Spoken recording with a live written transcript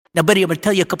Now, buddy, I'm gonna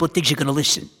tell you a couple of things you're gonna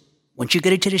listen. Once you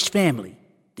get into this family,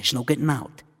 there's no getting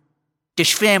out.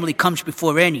 This family comes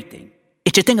before anything.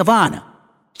 It's a thing of honor.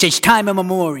 Since time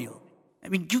immemorial. I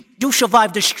mean, you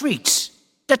survived the streets.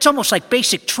 That's almost like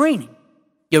basic training.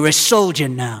 You're a soldier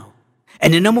now.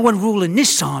 And the number one rule in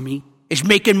this army is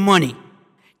making money.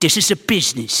 This is a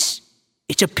business.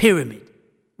 It's a pyramid.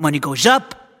 Money goes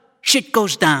up, shit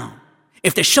goes down.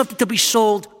 If there's something to be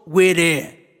sold, we're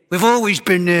there. We've always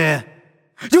been there.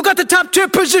 You got the top tier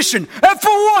position, and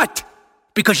for what?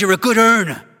 Because you're a good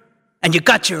earner, and you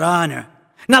got your honor.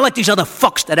 Not like these other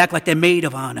fucks that act like they're made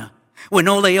of honor, when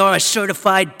all they are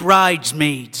certified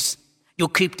bridesmaids. You'll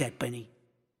keep that, Benny.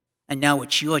 And now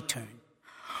it's your turn.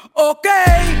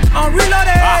 Okay, I'm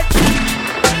reloaded.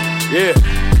 Yeah,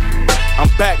 I'm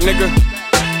back, nigga.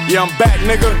 Yeah, I'm back,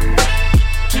 nigga.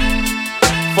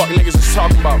 Fuck niggas is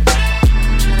talking about.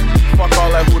 Fuck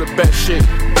all that who the best shit.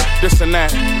 This and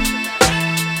that.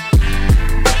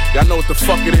 Y'all know what the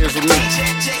fuck it is with me.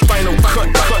 Final cut.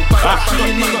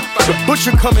 The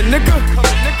butcher coming, nigga.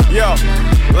 Yo,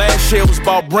 last year was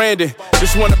about branding.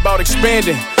 This one about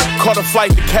expanding. Caught a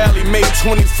flight to Cali, made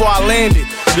 24, I landed.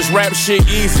 This rap shit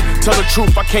easy, tell the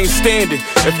truth, I can't stand it.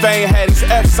 If I ain't had these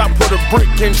F's, I put a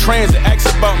brick in transit. Ask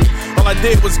about me, all I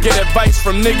did was get advice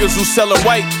from niggas who sellin'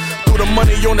 white. Threw the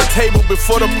money on the table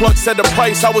before the plug said the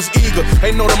price. I was eager,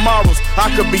 ain't no tomorrows. I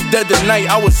could be dead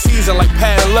tonight. I was seasoned like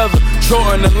pad leather,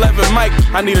 Jordan 11 Mike.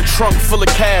 I need a trunk full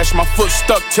of cash, my foot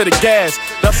stuck to the gas.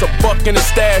 That's a buck in the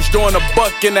stash, doing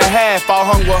 $1.50. I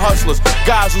hung with hustlers,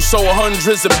 guys who sold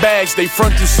hundreds of bags. They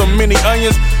front you so many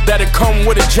onions that it come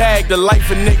with a jag. The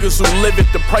life of niggas who live it,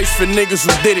 the price for niggas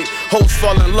who did it. Hoes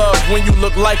fall in love when you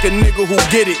look like a nigga who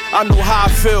get it. I know how I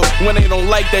feel when they don't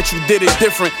like that you did it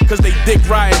different, cause they dick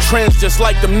riding trends just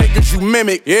like them niggas you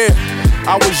mimic. Yeah,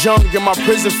 I was young in my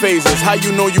prison phases. How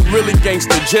you know you really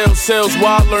gangster? Jail cells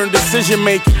where I learned decision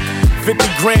making. 50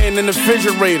 grand in the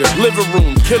refrigerator, living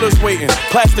room, killers waiting.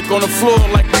 Plastic on the floor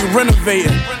like we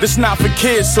renovating. This not for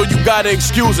kids, so you gotta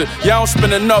excuse it. Y'all don't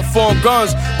spend enough on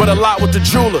guns, but a lot with the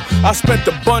jeweler. I spent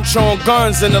a bunch on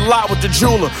guns and a lot with the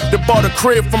jeweler. That bought a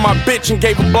crib for my bitch and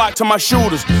gave a block to my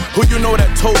shooters. Who you know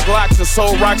that told Glocks and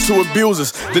sold rocks to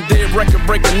abusers? The dead record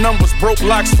breaking numbers, broke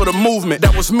locks for the movement.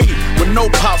 That was me, with no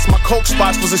pops, my coke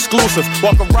spots was exclusive.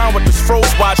 Walk around with this froze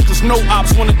watch, cause no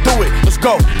ops wanna do it. Let's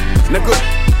go, nigga.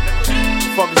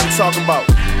 What the fuck is you talking about?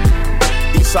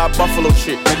 Eastside Buffalo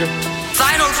shit, nigga.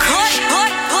 Final cut.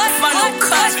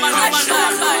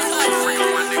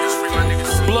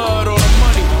 Blood on the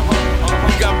money.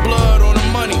 We got blood on the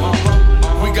money.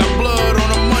 We got blood on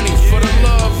the money. For the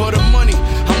love of the money,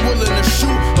 I'm willing to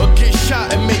shoot or get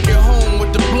shot and make it home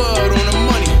with the blood on the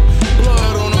money.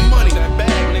 Blood on the money.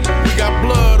 We got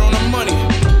blood on the money.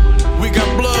 We got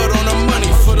blood on the money.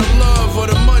 For the love of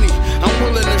the money, I'm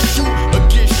willing to shoot or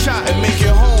get shot and make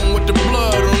it home with the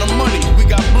blood on the money. We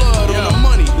got blood on the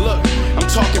money. Look, I'm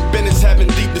talking business, having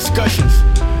deep discussions.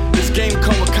 This game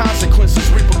come with consequences,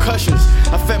 repercussions.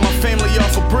 I fed my family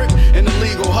off a brick and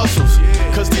illegal hustles.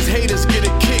 Cause these haters get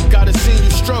a kick, gotta see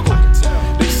you struggle.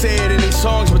 They say it in their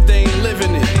songs, but they ain't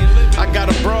living it. I got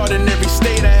a broad in every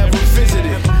state I ever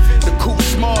visited. The coupe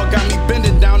small got me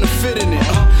bending down and fitting it.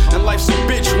 And life's a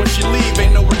bitch, when she leave,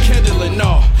 ain't no rekindling,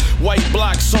 no. White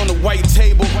blocks on the white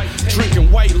table,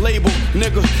 drinking white label,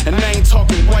 nigga, and I ain't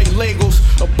talking white Legos.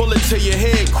 A bullet to your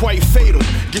head, quite fatal.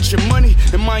 Get your money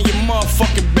and mind your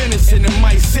motherfucking business, and it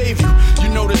might save you. You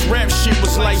know this rap shit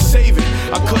was life-saving.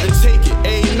 I couldn't take it.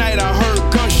 Every night I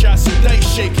heard gunshots and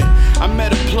dice shaking. I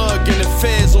met a plug in the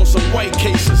feds on some white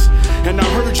cases, and I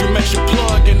heard you met your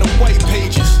plug in the white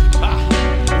pages.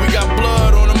 We got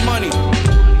blood on the money.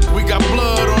 We got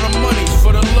blood on the money.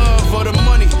 For the love of the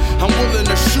money, I'm willing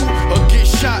to shoot or get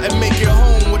shot and make it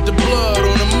home with the blood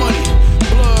on the money.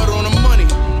 Blood on the money.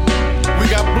 We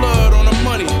got blood on the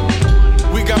money.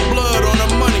 We got blood on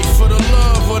the money. For the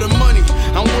love of the money,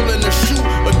 I'm willing to shoot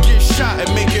or get shot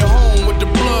and make it home with the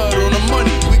blood on the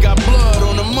money. We got blood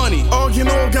on the money. Oh, you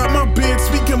know, got my beard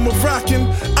speaking Moroccan.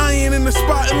 I ain't in the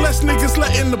spot unless niggas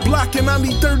letting the blocking. I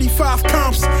need 35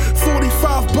 comps,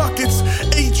 45 buckets,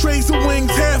 8 trays of wings,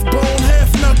 half bone,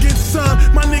 half nuggets.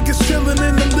 Son, my niggas chillin'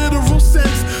 in the literal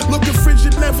sense. Looking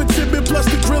frigid, never timid, plus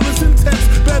the drill is intense.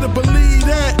 Better believe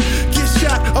that. Get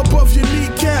shot above your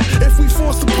kneecap if we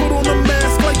forced to put on a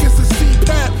mask like it's a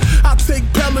CPAP. I take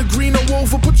Pellegrino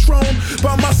over Patron.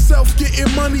 By myself getting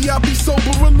money, I'll be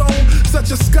sober alone.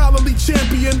 Such a scholarly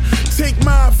champion. Take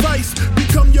my advice,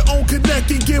 become your own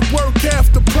connect and get work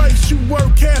half the price. You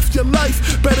work half your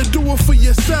life, better do it for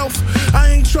yourself. I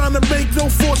ain't trying to make no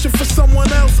fortune for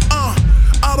someone else.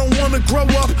 I don't wanna grow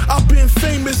up, I've been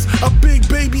famous. A big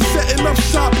baby setting up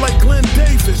shop like Glenn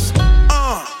Davis.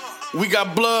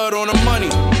 got blood on the money.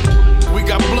 We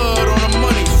got blood on the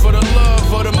money. For the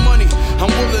love of the money,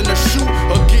 I'm willing to shoot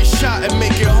or get shot and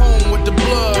make it home with the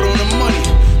blood on the money.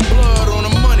 Blood on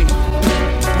the money.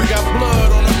 We got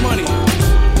blood on the money.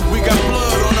 We got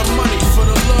blood on the money. For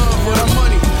the love of the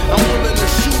money, I'm willing to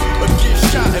shoot or get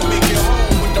shot and make it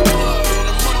home with the blood on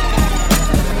the money.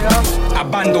 I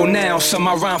bando now, some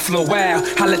I rhyme for a while.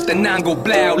 I let the nine go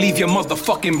blow, leave your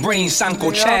motherfucking brain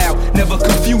sanko child. Never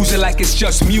confuse it like it's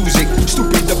just music.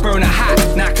 Stupid to burn it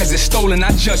hot, not cause it's stolen,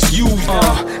 I just used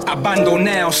it. I bando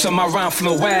now, some I rhyme for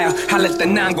a while. I let the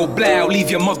nine go blow, leave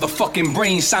your motherfucking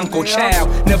brain sanko child.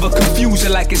 Never confuse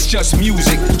it like it's just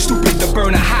music. Stupid to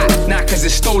burn it hot, not cause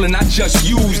it's stolen, I just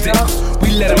used it.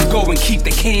 We let them go and keep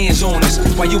the cans on us.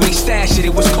 While you ain't stash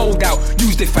it was cold out.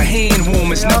 Used it for hand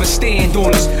warmers, never stand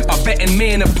on us. A betting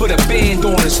man to put a band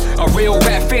on us. A real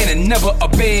rap fan and never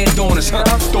abandon us, huh?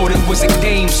 Thought it was a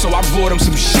game, so I brought him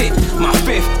some shit. My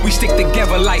fifth, we stick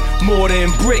together like mortar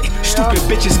and brick. Stupid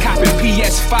bitches copping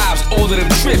PS5s, all of them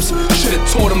trips. Should've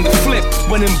taught them to flip,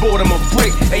 went and bought them a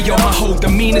brick. Hey yo, my whole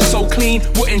demeanor so clean.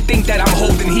 Wouldn't think that I'm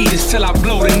holding heaters till I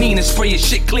blow the Nina, spray your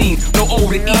shit clean. No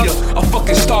older eater, a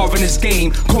fucking star in this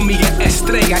game. Call me a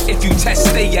Estrella if you test,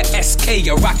 stay a SK,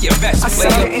 you rock your best player.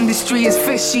 I say the industry is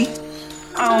fishy.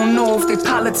 I don't know if they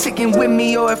politicking with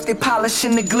me or if they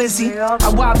polishing the glizzy. I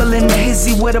wobble in the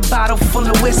hizzy with a bottle full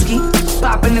of whiskey.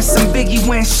 Bopping to some Biggie,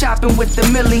 went shopping with the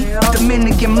Millie.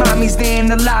 Dominican mommies, they in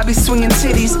the lobby swinging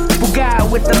titties. Bugatti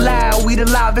with the loud, we the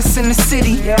loudest in the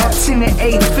city. 10 at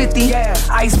 850,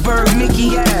 iceberg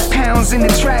Mickey. Pounds in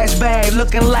the trash bag,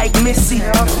 looking like Missy.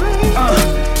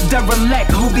 Derelict,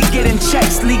 who be getting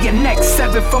checks? Leave your neck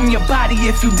severed from your body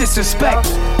if you disrespect.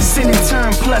 Sin in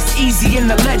turn plus easy in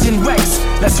the legend Rex.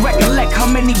 Let's recollect how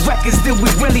many records did we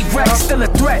really wreck? Still a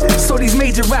threat, so these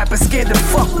major rappers scared to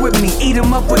fuck with me. Eat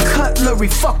them up with cutlery,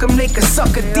 fuck them, they could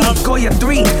suck a D. Goya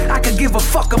 3, I could give a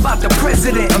fuck about the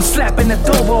president. I'm slapping the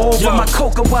dobo over my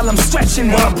coca while I'm stretching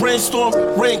it. When I brainstorm,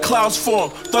 rain clouds form.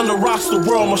 Thunder rocks the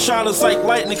world, my shine is like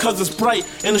lightning cause it's bright.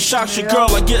 And it shocks your girl,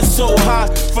 I get so high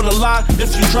for the lie.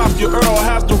 If you drop your Earl, I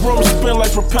have the room spin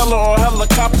like propeller or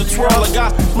helicopter twirl. I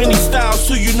got many styles,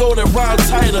 so you know that rhyme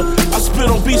tighter. I spit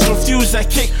on beats confused that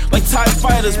kick like TIE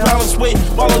fighters. Balance weight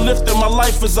while I'm lifting, my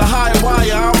life is a high wire.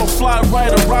 I'm a fly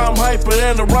writer, rhyme hyper,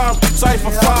 and a rhyme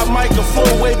cipher. 5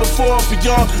 microphone way before and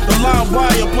beyond the line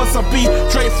wire. Plus I beat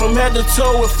straight from head to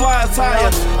toe with fly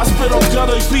attire. I spit on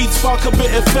gutter beats while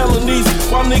committing felonies,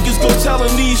 while niggas go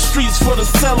telling these streets for the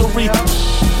celery.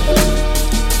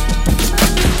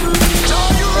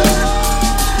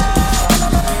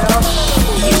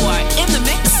 You are in the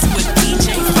mix with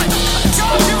DJ Final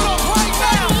Cut.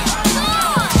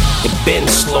 It been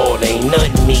slaughtered, ain't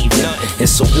nothing even.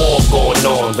 It's a war going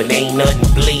on, but ain't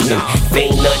nothing bleeding. If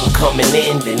ain't nothing coming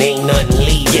in, then ain't nothing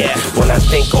leaving. When I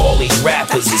think all these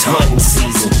rappers is hunting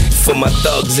season. For my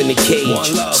thugs in the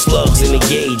cage, slugs in the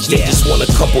gauge. They just want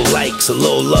a couple likes, a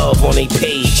little love on their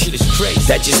page.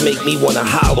 That just make me wanna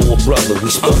hollow a brother. We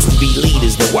supposed to be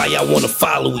leaders, then why y'all wanna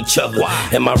follow each other?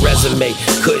 And my resume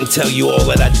couldn't tell you all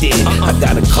that I did. I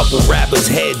got a couple rappers'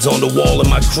 heads on the wall in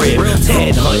my crib.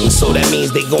 Head hunting, so that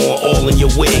means they going all in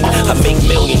your wig. I make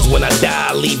millions when I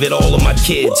die, I leave it all of my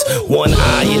kids. One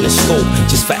eye in the scope,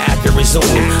 just for accurate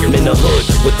zooming. I'm in the hood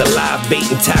with the live bait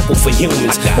and tackle for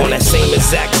humans. On that same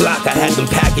exact block, I had them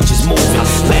packages moving.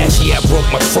 Last year I broke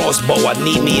my crossbow, I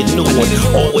need me a new one.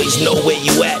 Always know where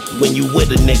you at when you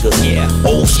with a nigga.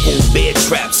 Old school bear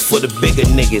traps for the bigger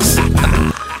niggas.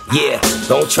 Yeah,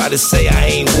 don't try to say I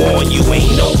ain't warned you,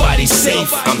 ain't nobody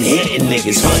safe. I'm hitting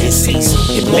niggas, hunting season.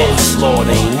 It been slaughter,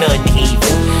 ain't nothing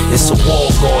even. It's a war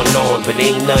going on, but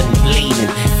ain't nothing bleeding.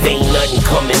 If ain't nothing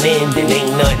coming in, then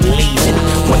ain't nothing leaving.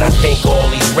 When I think all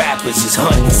these rappers is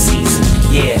hunting season.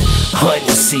 Yeah,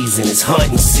 hunting season is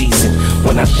hunting season.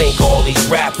 When I think all these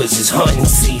rappers is hunting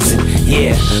season.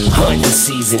 Yeah, hunting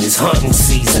season is hunting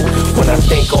season. When I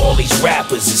think all these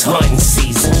rappers is hunting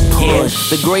season. Yeah,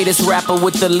 the greatest rapper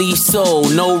with the least soul,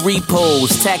 no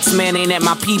repos. Tax man ain't at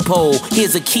my peephole.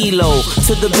 Here's a kilo.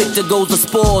 To the victor goes the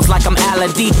spores like I'm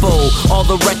Aladipo. All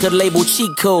the record label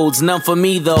cheat codes, none for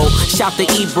me though. Shout to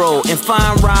Ebro and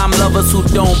find rhyme lovers who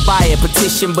don't buy it.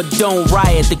 Petition but don't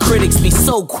riot. The critics be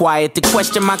so quiet. The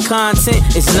question my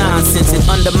content is nonsense. It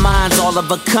undermines all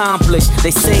I've accomplished. They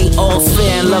say all's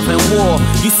fair in love and war.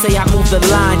 You say I move the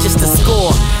line just to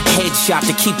score. Headshot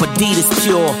to keep Adidas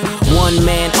pure. One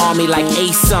man army like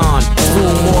Ason.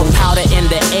 Threw more powder in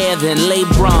the air than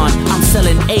LeBron. I'm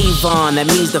selling Avon, that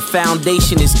means the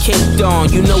foundation is caked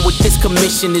on. You know what this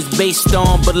commission is based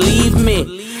on, believe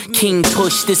me. King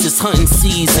Push, this is hunting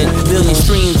season. Billion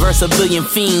streams versus a billion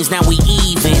fiends, now we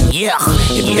even. Yeah,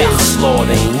 If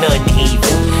manslaughter ain't nothing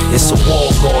even. It's a war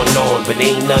going on, but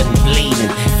ain't nothing bleeding.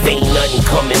 If ain't nothing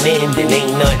coming in, then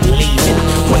ain't nothing leaving.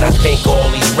 When I think all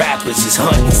these rappers is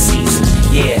hunting season.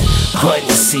 Yeah, hunting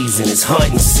season is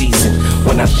hunting season.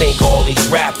 When I think all these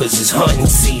rappers is hunting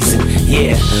season.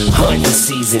 Yeah, hunting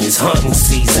season is hunting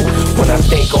season. When I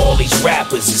think all these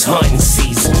rappers is hunting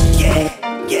season. Yeah.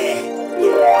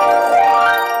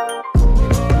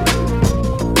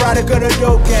 Product of the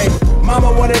dope game.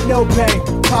 Mama wanted no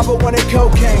pain. Papa wanted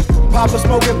cocaine. Papa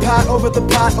smoking pot over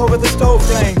the stove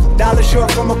flame. Dollar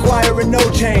short from acquiring no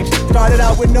change. Started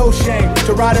out with no shame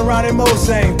to ride around in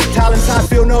Mosane. Talents I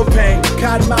feel no pain.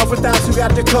 Cotton mouth without who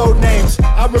got the code names.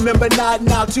 I remember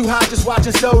nodding out too hot just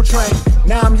watching Soul Train.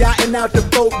 Now I'm yachting out the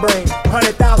boat brain.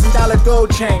 $100,000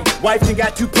 gold chain. Wife done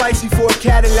got too pricey for a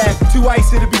Cadillac. Too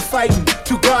icy to be fighting.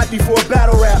 Too godly for a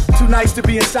battle rap. Too nice to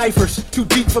be in ciphers. Too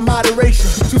deep for moderation.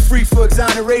 Too free for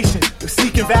exoneration.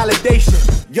 Seeking validation.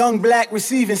 Young black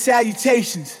receiving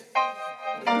salutations.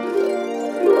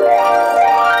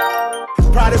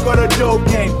 Product of the dope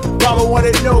game. Mama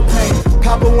wanted no pain.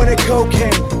 Papa wanted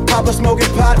cocaine. Papa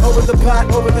smoking pot over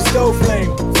the stove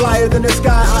flame. Flyer than the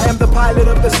sky, I am the pilot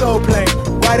of the soul plane.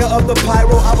 Writer of the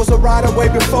pyro, I was a rider way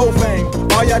before fame.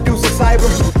 All y'all do is cyber.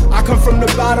 I come from the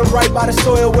bottom, right by the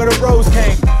soil where the rose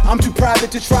came. I'm too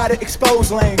private to try to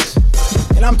expose lanes.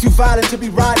 And I'm too violent to be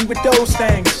riding with those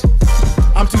things.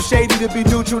 I'm too shady to be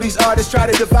neutral, these artists try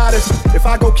to divide us. If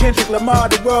I go Kendrick Lamar,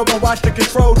 the world gon' watch the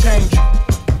control change.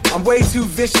 I'm way too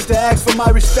vicious to ask for my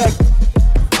respect.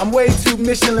 I'm way too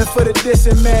Michelin for the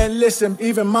dissing, man, listen.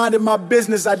 Even minding my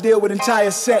business, I deal with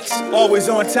entire sets. Always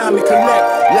on time to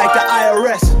collect, like the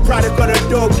IRS. Product of the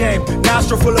dope game,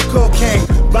 nostril full of cocaine.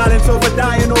 Violence over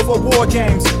dying over war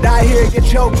games. Die here and get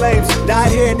choke claims. Die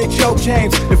here and they choke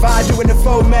chains. Divide you in the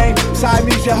foe main. Side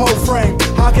meets your whole frame.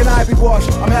 How can I be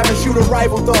washed? I'm having shooter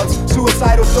rival thoughts.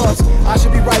 Suicidal thoughts. I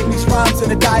should be writing these rhymes in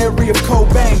the diary of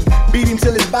Cobain. Beat him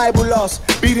till his Bible lost.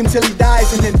 Beat him till he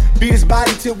dies. And then beat his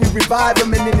body till we revive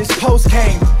him. And then his post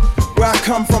came. Where I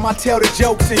come from, I tell the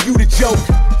jokes and you the joke.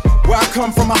 Where I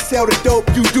come from, I sell the dope.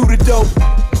 You do the dope.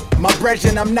 My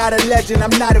brethren, I'm not a legend.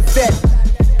 I'm not a vet.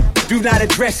 Do not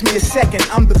address me a second,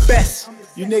 I'm the best.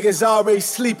 You niggas already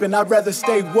sleeping, I'd rather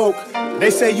stay woke. They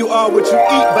say you are what you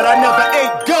eat, but I never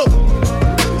ate goat.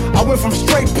 I went from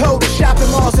straight pole to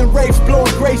shopping malls and raves, blowing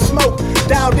gray smoke.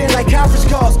 Dialed in like conference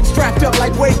calls, strapped up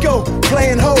like Waco.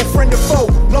 Playing hoe, friend or foe.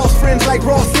 Lost friends like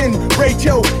Ross and Ray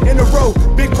Joe in a row.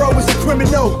 Big bro is a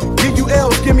criminal. Give you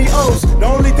L's, give me O's. The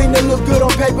only thing that look good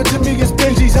on paper to me is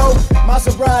Benji's hoe. My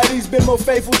sobriety's been more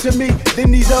faithful to me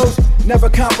than these O's. Never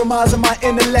compromising my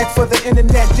intellect for the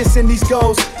internet. Just in these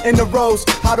goals, in the rows.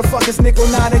 How the fuck is nickel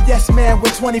nine a yes man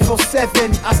when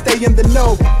 24/7 I stay in the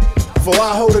know? Before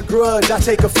I hold a grudge, I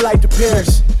take a flight to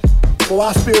Paris. Before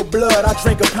I spill blood, I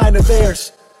drink a pint of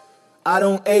theirs. I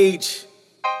don't age.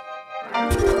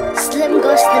 Slim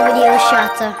Ghost the video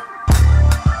shotter.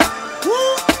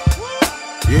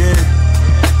 Yeah.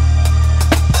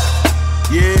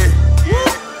 Yeah.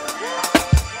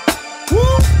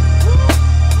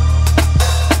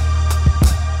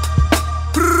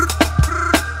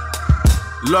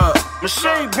 Look,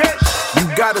 machine bitch,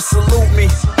 you gotta salute me.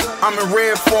 I'm in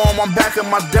red form, I'm back in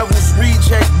my devil's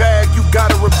reject bag. You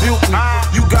gotta rebuke me,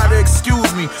 you gotta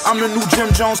excuse me. I'm the new Jim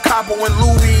Jones copper when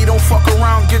Louis don't fuck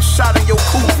around, get shot in your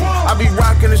coupe. I be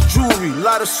rocking this jewelry, a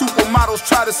lot of supermodels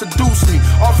try to seduce me.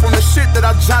 Off from the shit that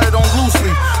I jotted on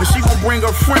loosely. And she gon' bring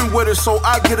her friend with her, so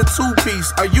I get a two-piece.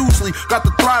 I usually got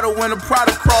the throttle when a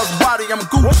Prada cross body, I'm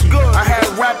Gucci. I had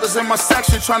rappers in my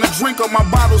section trying to drink up my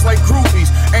bottles like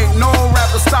groupies. Ain't no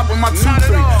rapper stopping my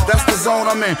 2-3. That's the zone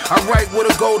I'm in. I write with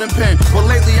a golden pen, but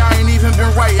lately I ain't even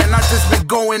been writing, I just been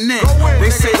going in. They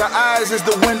say the eyes is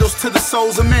the windows to the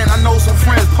souls of men. I know some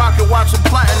friends pocket watching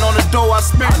plotting on the dough I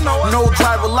spent. No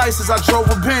driver license, I drove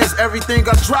a Benz. Everything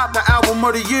I dropped, the album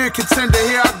of the year contender,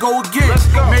 here I go again.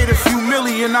 Made a few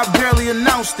million, I barely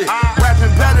announced it.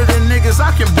 Rapping better than niggas,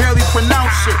 I can barely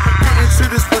pronounce shit. Getting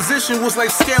to this position was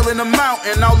like scaling a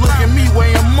mountain. Now look at me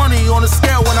weighing money on the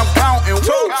scale when I'm counting.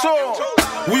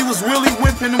 We was really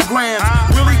whipping them grams,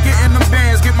 really getting them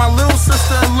bands. Get my little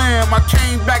sister a lamb. I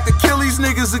came back to kill these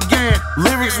niggas again.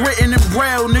 Lyrics written in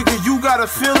braille, nigga, you gotta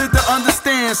feel it to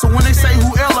understand. So when they say who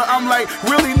Ella, I'm like,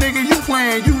 really nigga, you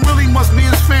playing? You really must be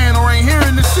his fan or ain't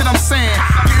hearing the shit I'm saying.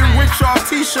 Getting rich off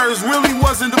t-shirts really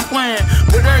wasn't the plan,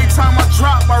 but every time I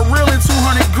drop, I reel in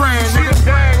 200 grand, nigga.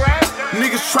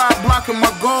 Niggas try blocking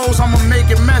my goals, I'ma make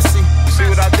it messy. See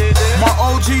what I did there? My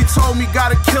OG told me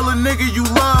gotta kill a nigga you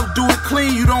love, do it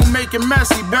clean, you don't make it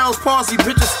messy. Bell's palsy,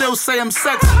 bitches still say I'm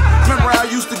sexy. Remember I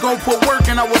used to go put work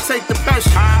and I would take the best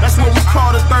shit. That's what we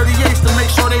call the 38s to make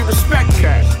sure they respect me.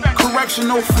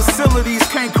 Correctional facilities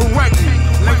can't correct me,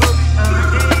 nigga.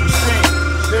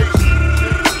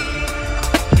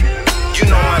 You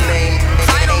know my name.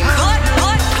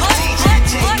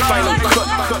 Final cut.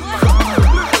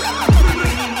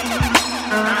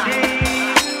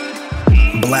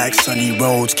 Black sunny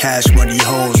roads, cash money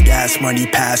hoes, gas money,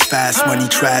 pass fast money,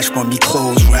 trash money,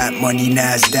 clothes, rap money,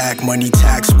 NASDAQ money,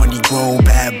 tax money, grow,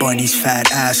 bad bunnies,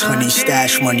 fat ass honey,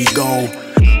 stash money, go.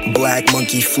 Black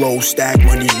monkey flow, stack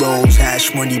money, rolls,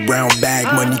 hash money, brown bag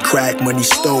money, crack money,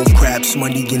 stove, craps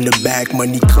money in the back,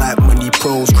 money, clap money,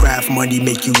 pros, craft money,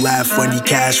 make you laugh, funny,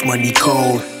 cash money,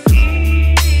 cold.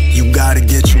 You gotta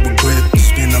get you a grip,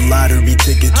 spin a lottery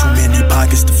ticket, too many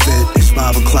pockets to fit. It's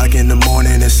 5 o'clock in the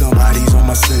morning and somebody's on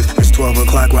my 6. It's 12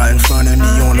 o'clock right in front of me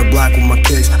on the block with my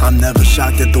kicks. I'm never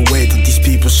shocked at the way that these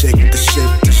people shake the shit.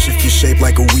 To shift your shape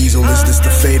like a weasel, is this the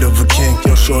fate of a king?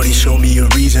 Yo, shorty, show me a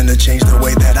reason to change the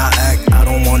way that I act. I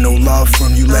don't want no love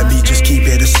from you, let me just keep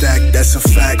it a stack. That's a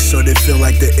fact, so they feel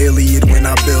like the Iliad when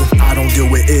I build. I don't deal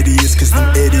with idiots, cause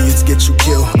them idiots get you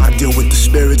killed. I deal with the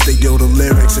spirits, they deal the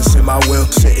lyrics, it's in my will.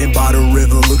 Sitting by the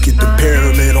river, look at the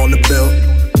pyramid on the belt.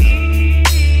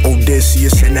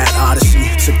 Odysseus in that Odyssey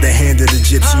took the hand of the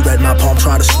gypsy, read my palm,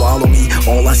 try to swallow me.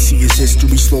 All I see is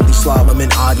history, slowly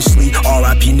slaloming, obviously.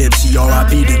 R.I.P. Nipsey,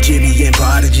 R.I.P. to Jimmy and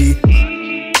Prodigy.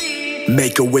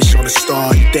 Make a wish on a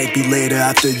star, you thank me later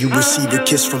after you receive a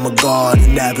kiss from a god. The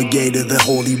navigator, the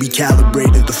holy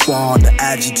recalibrator, the fawn, the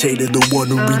agitator, the one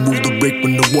who removed the brick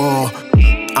from the wall.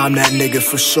 I'm that nigga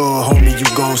for sure, homie,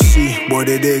 you gon' see what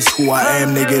it is, who I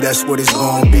am, nigga, that's what it's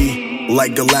gon' be.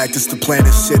 Like Galactus, the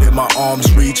planet sit at my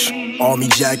arm's reach. Army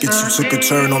jackets, you took a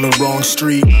turn on the wrong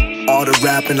street. All the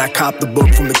rapping, I copped the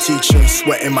book from a teacher.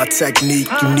 Sweating my technique,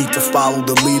 you need to follow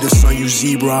the leader. Son, you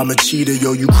zebra, I'm a cheetah.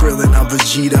 Yo, you Krillin, I'm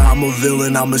Vegeta. I'm a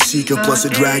villain, I'm a seeker. Plus a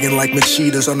dragon like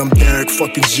Machida. Son, I'm Derek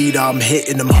fucking Jeter. I'm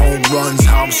hitting them home runs.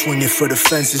 How I'm swinging for the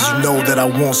fences. You know that I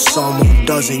want someone who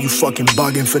doesn't. You fucking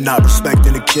bugging for not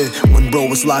respecting a kid. When bro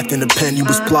was locked in the pen, he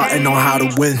was plotting on how to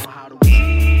win.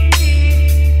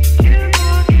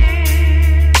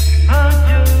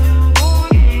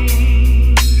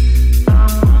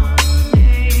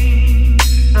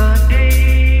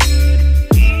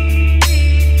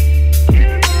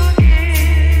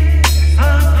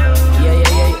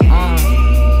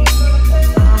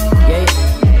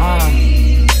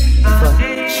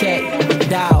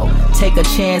 Take a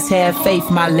chance, have faith,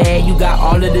 my lad. You got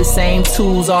all of the same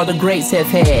tools all the greats have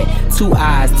had. 2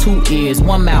 eyes, 2 ears,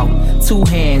 1 mouth, 2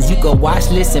 hands. You can watch,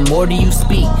 listen, more than you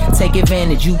speak. Take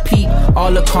advantage, you peep.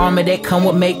 All the karma that come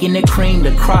with making the cream.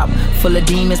 The crop full of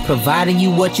demons providing you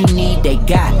what you need. They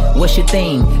got, what's your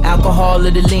thing? Alcohol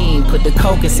or the lean. Put the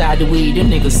coke inside the weed.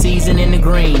 Them niggas seasoning the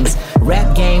greens.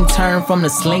 Rap game turned from the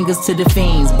slingers to the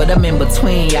fiends. But I'm in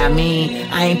between, I mean.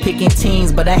 I ain't picking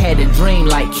teams, but I had a dream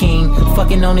like King.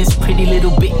 Fucking on this pretty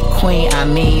little bit queen, I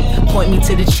mean. Point me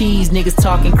to the cheese, niggas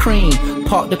talking cream.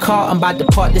 Park the car, I'm about to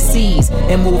part the seas.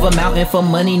 And move a mountain for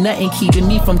money, nothing keeping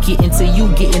me from getting to you,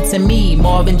 getting to me.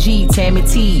 Marvin G, Tammy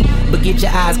T. But get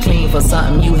your eyes clean for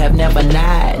something you have never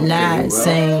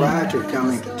seen. Prior to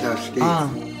coming to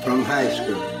Tuskegee from high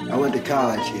school, I went to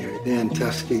college here, then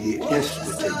Tuskegee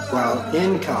Institute. While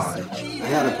in college, I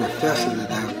had a professor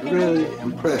that I was really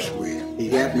impressed with. He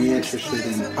got me interested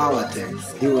in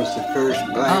politics. He was the first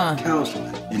black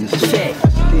councilman in the state.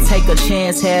 Take a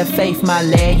chance, have faith, my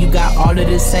lad. You got all of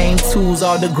the same tools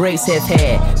all the greats have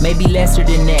had. Maybe lesser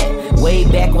than that. Way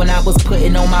back when I was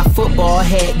putting on my football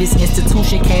hat, this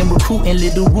institution came recruiting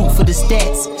Little Root for the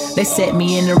stats. They set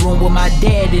me in the room with my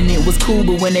dad and it was cool,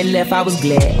 but when they left I was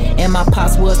glad. And my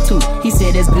pops was too. He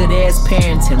said that's good ass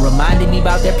parenting. Reminded me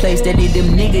about that place that did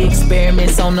them nigga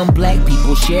experiments on them black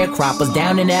people, sharecroppers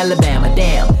down in Alabama.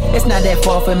 Damn, it's not that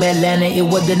far from Atlanta. It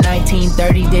was the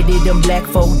 1930s. They did them black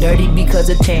folk dirty because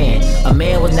of tan. A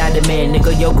man was not a man,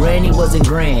 nigga. Your granny wasn't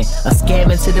grand. A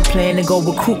scam into the plan to go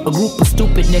recruit a group of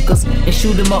stupid niggas and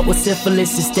shoot them up with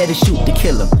syphilis instead of shoot to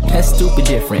kill them. That's stupid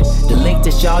different. The link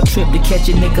that y'all trip to catch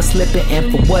a nigga slipping,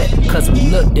 and for what? Cause we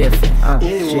look different.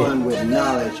 Anyone with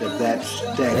knowledge of that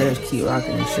study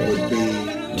would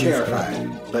be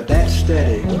terrified. But that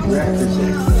study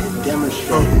represents,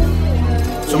 demonstrated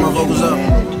Turn my vocals up.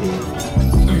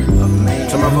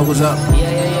 Turn my vocals up.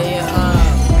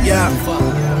 Yeah.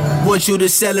 Want you to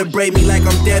celebrate me like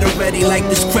I'm dead already. Like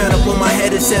this crown up on my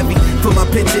head is heavy. Put my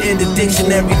picture in the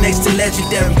dictionary next to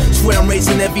legendary. Swear I'm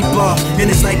raising every bar, and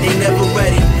it's like they never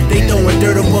ready. They throwing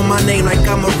dirt up on my name like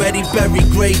I'm already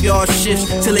buried. Graveyard shifts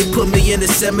till they put me in the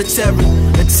cemetery.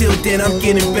 Until then, I'm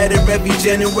getting better every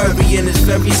January, and it's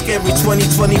very scary.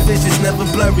 2020 vision's never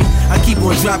blurry. I keep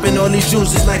on dropping all these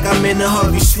juices like I'm in a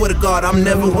hurry. Swear to God, I'm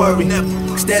never worried.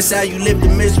 Cause that's how you live the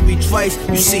misery twice.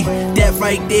 You see, that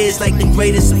right there is like the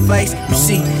greatest advice. You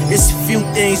see, it's a few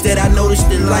things that I noticed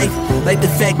in life, like the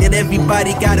fact that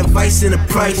everybody got a vice and a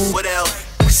price. What else?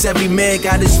 Cause every man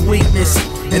got his weakness,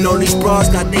 and all these bras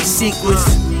got their secrets.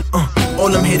 All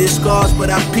them hit is scars,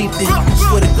 but I peeped it.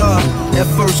 Swear to God, that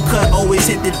first cut always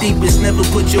hit the deepest. Never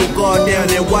put your guard down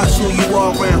and watch who you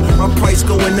are around. My price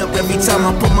going up every time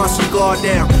I put my cigar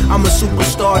down. I'm a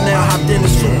superstar now, hopped in a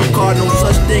supercar. No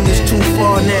such thing as too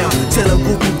far now. Tell a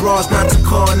group of bras not to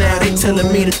call now. They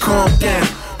telling me to calm down.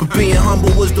 But being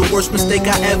humble was the worst mistake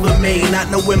I ever made.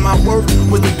 Not knowing my worth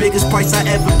was the biggest price I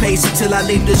ever paid. So till I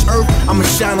leave this earth, I'ma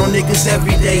shine on niggas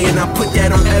every day, and I put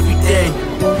that on everything.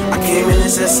 I came in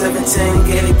this at 17,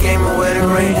 gave the game a wedding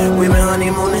ring. We been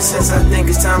honeymooning since I think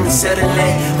it's time to set a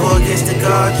name. Go against the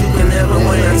God, you can never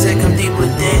win. I take them deep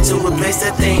within to a place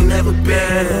that they ain't never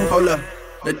been. Hold up,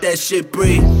 let that shit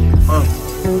breathe.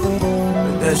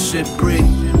 Let that shit breathe.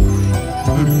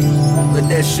 Let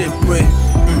that shit breathe.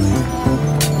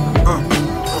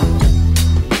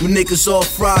 You niggas all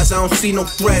fries, I don't see no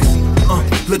threats.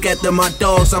 Look at my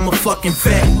dogs, I'm a fucking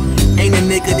vet. Ain't a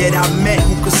nigga that I met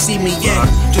who could see me yet.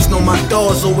 Just know my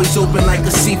doors always open like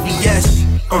a CVS.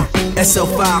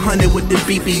 SL500 with the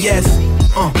BBS.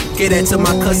 Get that to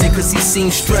my cousin cause he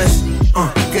seen stress.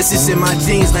 Guess it's in my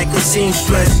jeans like a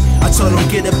seamstress. I told him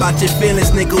get about your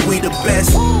feelings, nigga, we the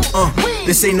best.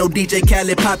 This ain't no DJ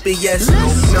Khaled Poppy, yes.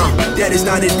 No, that is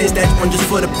not a diss, that one just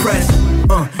for the press.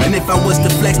 And if I was to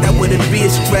flex, that wouldn't be a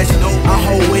stretch. I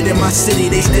hold weight in my city,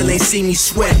 they still ain't see me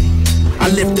sweat. I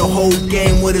lift the whole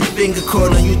game with a finger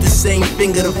curl and use the same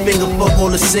finger to finger fuck all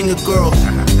the singer girls.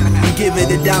 You give her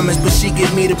the diamonds, but she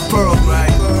give me the pearl.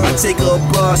 I take her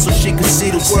abroad so she can see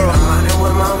the world. I'm running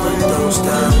with my windows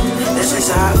down. That's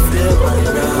just how I feel right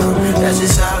now. That's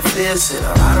just how I feel. Said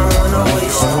I don't wanna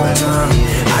waste no time.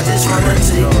 I just wanna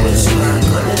take what's right,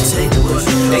 gonna take what's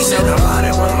right. They said I'm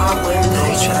running with my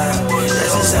windows down.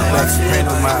 That's just how I feel.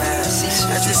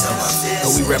 That's just how I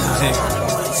feel. We represent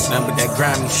nothing but that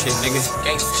grimy shit, nigga.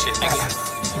 Gangsta shit, nigga.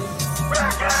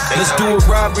 Let's do a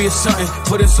robbery or something.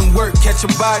 Put in some work, catch a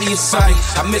body or something.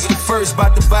 I missed the first,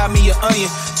 about to buy me an onion.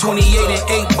 28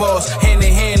 and 8 balls, hand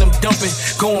in hand, I'm dumping.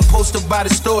 Go and post up by the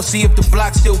store, see if the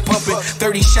block's still pumping.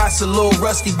 30 shots, a little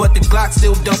rusty, but the Glock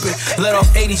still dumping. Let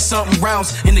off 80 something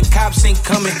rounds, and the cops ain't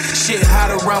coming. Shit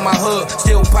hot around my hood,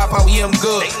 still pop out, yeah, I'm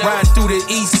good. Riding through the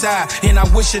east side, and I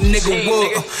wish a nigga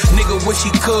would. Nigga wish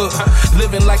he could.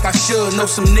 Living like I should. Know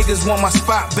some niggas want my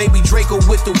spot, baby Draco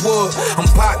with the wood. I'm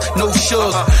Pac, no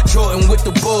sugar. Jordan with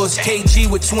the Bulls, KG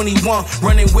with 21,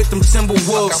 running with them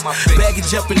Timberwolves.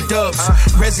 Baggage up in dubs,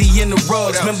 Resi in the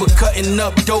rugs. Remember cutting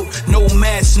up dope, no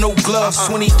mask, no gloves.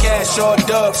 20 cash, all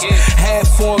dubs.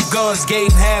 Half foreign guns,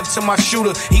 gave half to my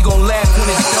shooter. He gon' laugh when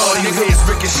it's done. All you hear is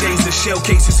ricochets and shell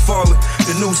cases falling.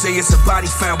 The news say it's a body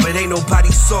found, but ain't nobody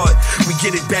saw it. We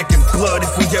get it back in blood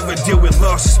if we ever deal with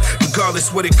losses. Regardless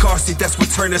what it costed, that's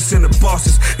what turned us into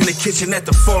bosses. In the kitchen at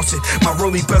the faucet, my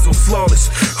rollie bezel flawless.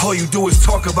 All you do is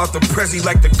talk about the Prezi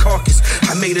like the caucus.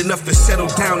 I made enough to settle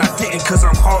down, I didn't cause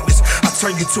I'm heartless. I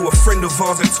turn you to a friend of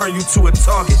ours and turn you to a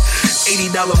target.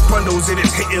 $80 bundles and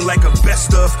it's hitting like a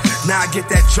best of. Now I get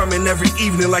that drumming every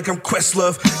evening like I'm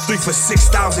Questlove. 3 for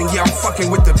 6,000, yeah, I'm fucking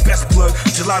with the best plug.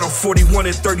 Gelato 41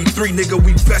 and 33, nigga,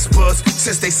 we best buzz.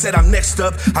 Since they said I'm next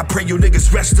up, I pray you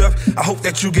niggas rest up. I hope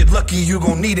that you get lucky, you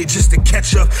gon' need it just to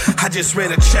catch up. I just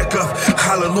ran a checkup,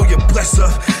 hallelujah, bless her.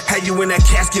 Had you in that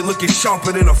casket looking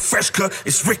sharper than a fresh cut.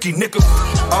 It's Ricky, nigga.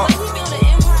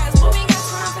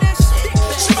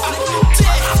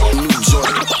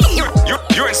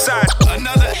 You're inside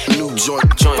another new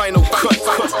joint. Final cut.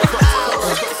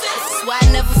 So I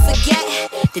never forget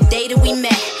the day that we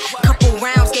met. Couple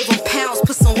rounds, gave him pounds,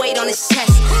 put some weight on his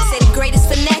chest. Say the greatest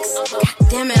for next. God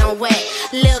damn it, I'm wet.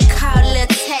 Lil' call, lil'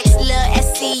 text, lil'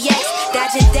 SCX.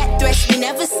 Dodging death threats, we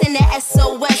never send the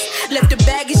SOS. Left the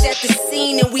baggage at the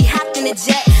scene and we hopped in the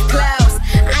jet. Clouds,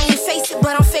 I ain't face it,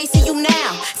 but I'm facing you now.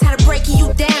 Tired of breaking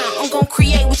you down, I'm gon'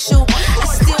 create with you. I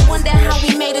still wonder how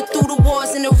we made it through the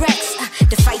wars and the wrecks,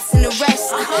 the fights and the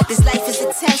rest. This life is a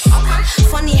test.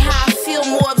 Funny how I feel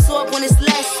more absorbed when it's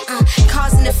less.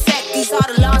 Cause and effect, these are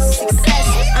the laws of success.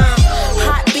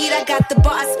 Heartbeat, I got the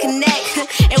bars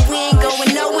connect. And we ain't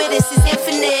going nowhere, this is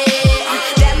infinite.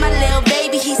 That my little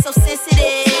baby, he's so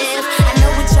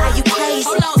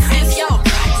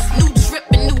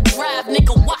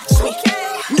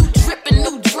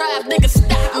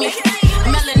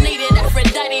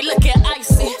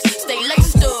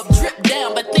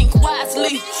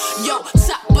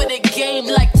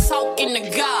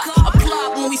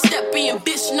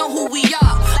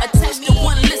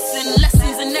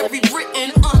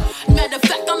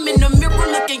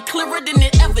clearer than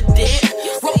it ever did.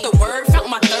 Wrote the word, found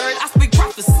my third, I speak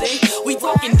prophecy. We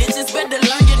talking digits, better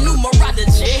learn your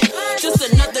numerology. Just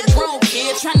another grown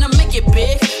kid trying to make it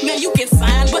big. Man, you can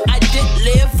sign, but I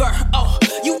deliver. Oh,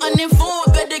 you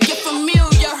uninformed, better get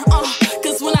familiar.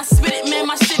 Cause when I spit it, man,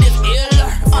 my shit is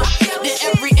iller. Then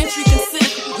every entry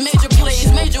considered major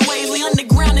plays, major ways. We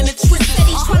underground in the twisted.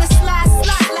 Steady tryna slide.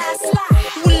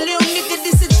 With a little nigga,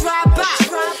 this a drive-by.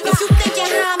 If you thinking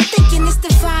how I'm thinking, it's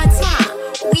divine time.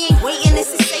 We ain't waiting,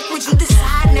 this is sacred, you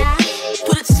decide now.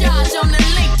 Put a charge on the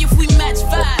link if we match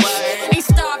vibes. Ain't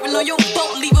starving on your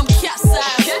boat, leave them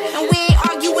capsized. And we ain't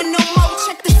arguing no more,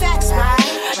 check the facts, right?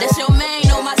 That's your main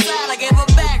on my side, I gave her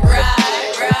back, right.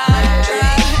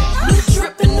 New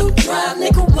drip and new drive,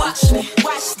 nigga, watch me.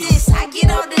 Watch this, I get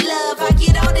all the love, I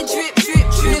get all the drip.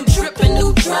 New drip and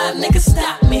new drive, nigga,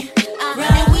 stop me.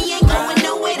 And we ain't going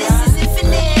nowhere, this is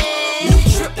infinite. New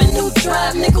drip and new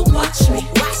drive, nigga, watch me.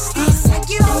 Watch this, I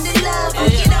get all the love, I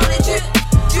get all the drip.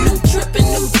 New drip and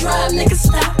new drive, nigga,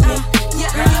 stop me.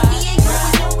 And we ain't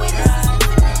going nowhere, this is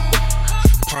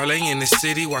infinite. Parlay in the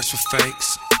city, watch for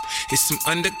fakes. It's some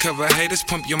undercover haters,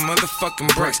 pump your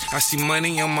motherfucking brakes. I see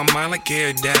money on my mind like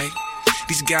every day.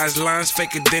 These guys' lines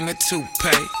faker than a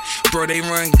toupee. Bro, they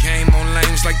run game on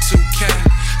lanes like 2K.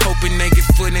 Hoping they get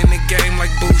foot in the game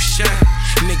like Boucher.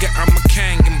 Nigga, I'm a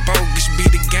king and bogus be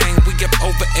the gang. We up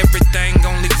over everything,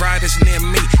 only riders near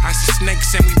me. I see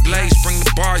snakes and we blaze, bring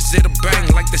the bars at a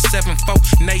bang. Like the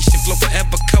 7-4 nation, flow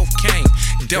forever cocaine.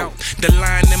 Dope, the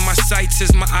line in my sights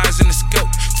is my eyes in the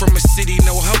scope. From a city,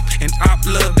 no hope, and op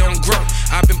love don't grow.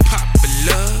 I've been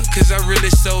popular, cause I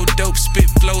really sold dope.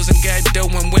 Spit flows and got dough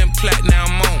and went platinum.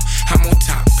 I'm on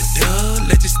top of the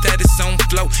legend status on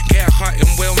flow. Get heart and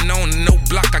well known, no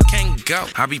block, I can't go.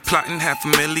 I be plotting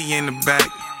 $500,000 in the back.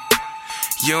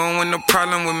 You don't want no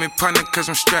problem with me, partner, cause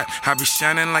I'm strapped. I be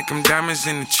shining like I'm diamonds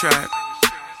in the trap.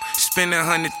 Spend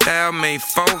 100,000, made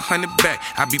 400 back.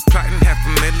 I be plotting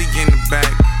 $500,000 in the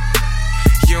back.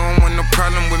 You don't want no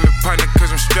problem with me, partner, cause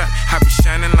I'm strapped. I be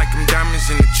shining like I'm diamonds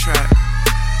in the trap.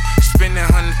 Spend 100,000,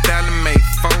 made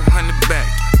 400 back.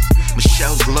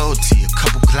 Michelle's loyalty, a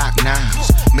couple Glock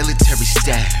 9s. Military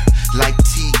style, like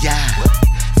T.I.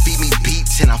 Feed me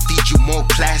beats and I'll feed you more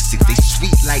classics. They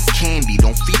sweet like candy,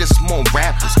 don't feed us more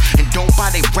rappers. And don't buy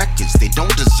they records, they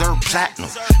don't deserve platinum.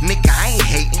 Nigga, I ain't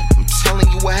hating, I'm telling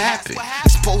you what happened.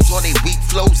 Expose all they weak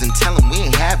flows and tell them we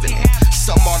ain't having it.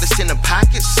 Some artists in the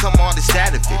pocket, some artists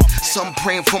out of it. Some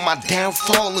praying for my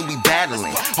downfall and we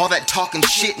battling. All that talking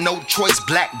shit, no choice,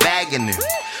 black bagging it.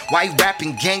 Why he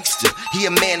rapping gangster? He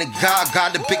a man of God,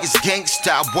 God the biggest gangster.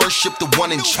 I worship the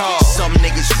one in charge. Some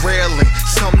niggas railing,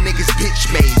 some niggas bitch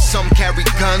made. Some carry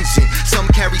guns and some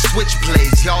carry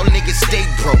switchblades. Y'all niggas stay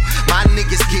broke, my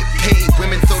niggas get paid.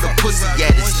 Women throw the pussy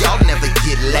at us, y'all never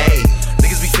get laid.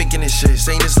 Niggas be faking this shit,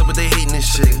 saying this stuff but they hating this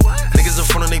shit. Niggas in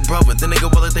front of they brother, then they go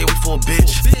well that they wait for a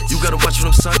bitch. You gotta watch for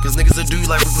them son, cause niggas will do you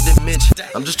like Rick with Mitch.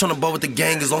 I'm just tryna ball with the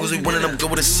gang, as long as we winning, I'm good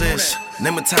with assists.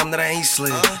 Name a time that I ain't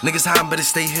slid. Niggas high, better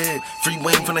stay hid. Free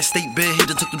waiting from that state bed, he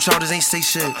done took them charges, ain't say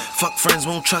shit. Fuck friends,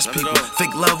 we don't trust people.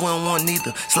 Fake love, we don't want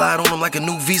neither. Slide on them like a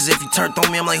new visa, if you turned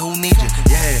on me, I'm like, who need you?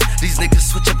 Yeah, these niggas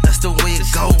switch up, that's the way it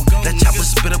go. That chopper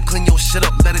spit up, clean your shit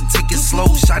up, better take it slow.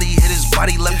 Shotty hit his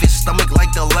body, left his stomach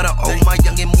like the letter O. My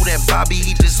youngin' move that Bobby,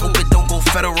 he just hope it don't go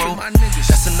federal.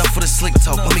 That's enough for the slick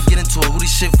talk, let me get into it, who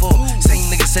this shit for? Same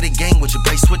nigga said it gang with you,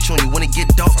 play switch on you when it get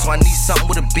dark. So I need something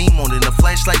with a beam on it, and a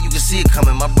flashlight you can see it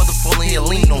coming. My brother falling here,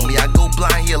 lean on me, I go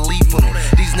blind here, leave on him.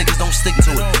 These niggas don't stick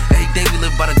to it, every day we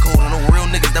live by the code. On no real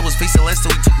niggas that was facing less, so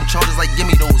we took them charges like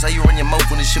gimme those. How you run your mouth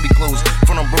when it should be closed?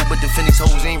 Front on bro, but defend these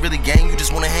hoes, ain't really gang, you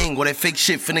just wanna hang. Well that fake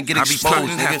shit finna get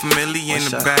exposed. I be plotting $500,000 in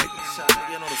the back.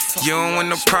 You don't want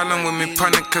no problem with me,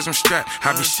 partner, cause I'm strapped.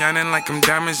 I be shining like I'm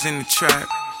diamonds in the trap.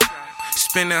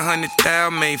 Spend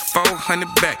 100,000, made 400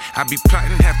 back. I be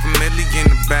plotting $500,000 in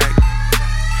the back.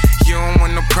 You don't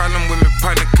want no problem with me,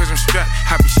 partner, cause I'm strapped.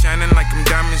 I be shining like I'm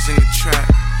diamonds in the trap.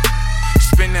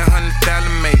 Spend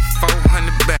 100,000, made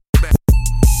 400 back.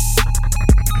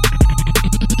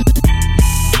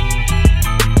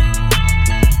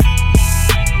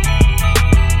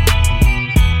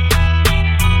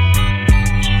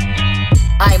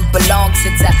 I ain't belong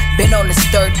since I been on this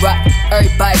third rock.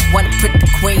 Everybody wanna put the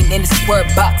queen in the square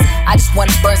box. I just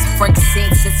wanna burn some Frankenstein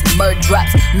since some murder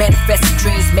drops. Manifesting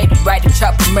dreams, maybe write a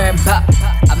chopper, mirror and pop.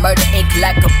 I murder ink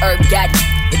like I'm Herb Gotti.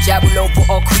 The gyro over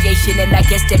all creation, and I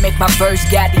guess that make my verse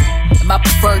got it. And my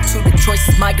preferred to the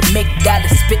choices, my make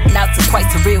dollars. Spitting out some quite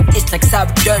surreal, it's like sour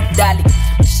dirt dolly.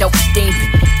 Self-esteem,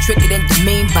 triggered in the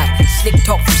mean by slick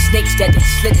talk from snakes that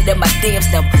slitted in my DMs.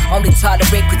 Now only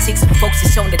tolerate critiques from folks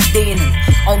that's on the den. And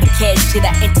only cash shit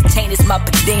I entertain is my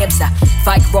pedams. I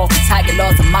fight raw for tiger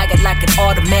laws, I'm like an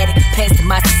automatic. Plans to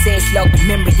my success, log the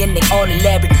memory and they all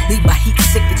elaborate. Leave my heat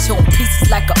signature in pieces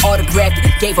like an autograph.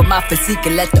 Gave her my physique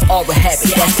and let the aura have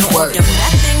it. That's the word.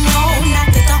 Nothing, no, not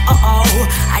the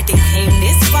I didn't came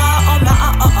this far on my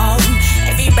own.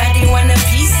 Everybody want a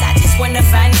piece, I just wanna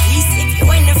find peace. If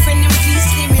you ain't a friend, then please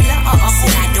leave me alone.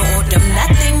 I don't owe them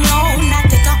nothing, no, not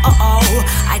the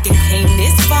I didn't came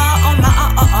this far on my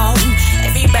own.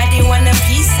 Everybody want a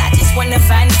piece, I just wanna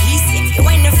find peace. If you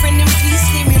ain't a friend, then please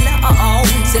leave me alone.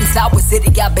 Since I was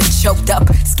itty, I've been choked up,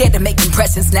 scared to make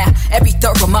impressions now. Every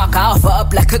third remark I offer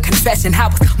up like a confession. I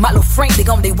was my little friend, the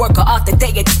only work of art that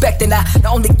they expecting. The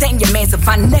only thing your man's to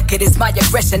find naked is my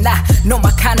aggression. I know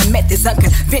my kind of method's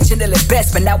unconventional at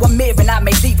best, but now I'm here and I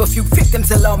may leave a few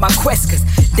victims along my quest. Cause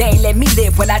they ain't let me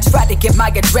live when I try to get my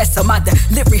address. So my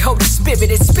delivery, Holy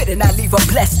Spirit is spitting, I leave them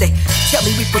blessed. They tell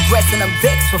me we progressing, I'm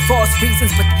vexed for false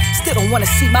reasons, but still don't wanna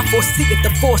see my 4C at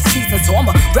the 4 seasons. So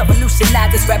I'ma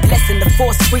revolutionize this rap lesson, the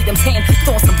force freedoms. Hand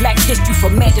throwing some black history for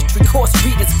mandatory course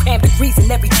readings. Cram degrees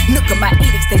in every nook of my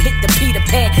edicts, then hit the Peter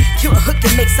Pan. Cure a hook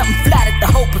and make something flat at the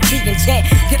hope of being chant.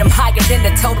 Get them higher than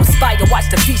the total spire, watch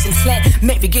the vision slant.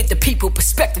 Maybe get the people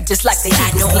perspective just like they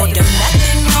I don't owe them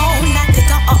nothing, no, not the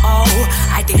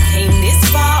I didn't came this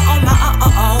far on my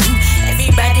own.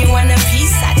 Everybody want a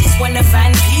piece, I just wanna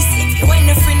find peace. If you ain't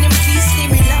a friend, then please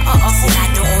leave me alone. I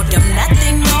don't owe them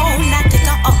nothing, no, not the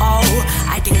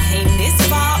I didn't came this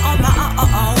far on my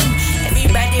own.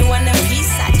 Everybody want a piece,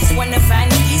 I just wanna find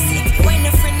peace. If you ain't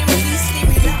a friend, then please leave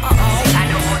me alone. I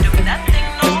don't owe them nothing,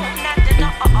 no, not the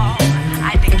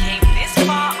I didn't came this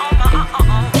far on my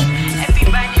own.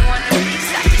 Everybody want a piece,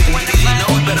 I just wanna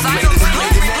find peace.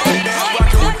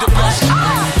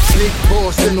 Big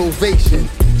boss innovation,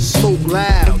 smoke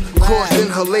loud, cross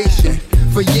inhalation.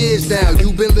 For years now,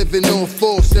 you've been living on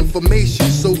false information,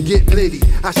 so get litty,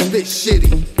 I spit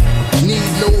shitty. Need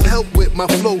no help with my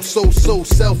flow, so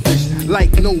selfish,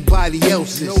 like nobody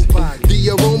else's.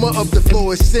 The aroma of the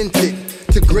floor is scented.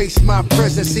 To grace my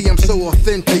presence, see I'm so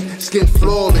authentic, skin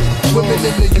flawless. Swimming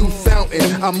in the youth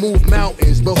fountain, I move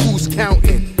mountains, but who's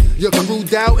counting? Your crew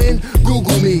doubting?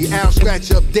 Google me, I'll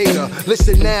scratch up data.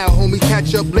 Listen now, homie,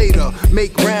 catch up later.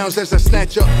 Make rounds as I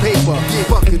snatch up paper.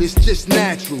 Fuck it, it's just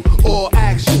natural, all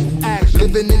actual.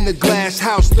 Living in the glass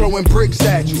house, throwing bricks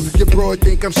at you. Your broad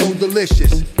think I'm so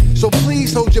delicious. So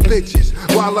please hold your bitches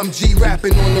while I'm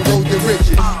G-rapping on the road to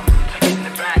riches. In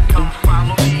the back, come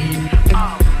follow me.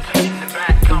 In the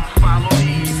back, come follow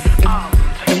me.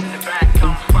 In the back,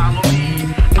 come follow me.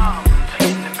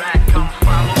 In the back, come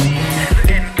follow me.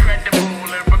 Incredible,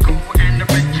 lyrical, and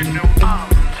original.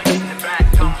 In the back,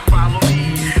 come follow me.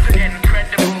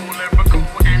 Incredible, lyrical,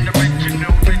 and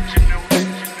original.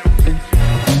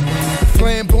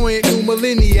 Flamboyant new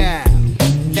millennial.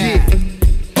 Yeah.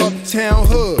 Uptown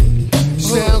hood.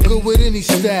 Sound good with any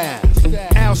style.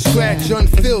 Out scratch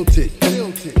unfiltered.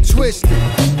 Twisted.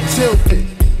 Tilted.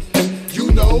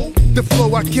 You know the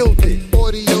flow, I killed it.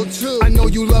 Audio too. I know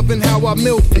you loving how I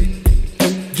milked it.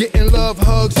 Getting love,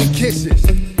 hugs, and kisses.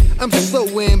 I'm so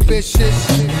ambitious.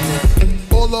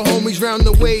 All the homies round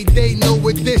the way, they know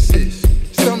what this is.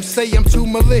 Some say I'm too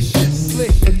malicious.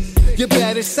 Your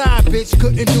baddest side bitch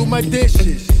couldn't do my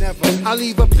dishes. I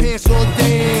leave her pants all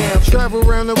damn. Travel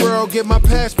around the world, get my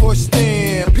passport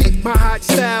stamp. Peep my hot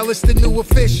style, it's the new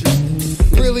official.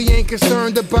 Really ain't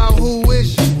concerned about who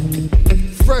is you.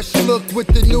 Fresh look with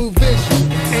the new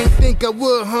visual. Ain't think I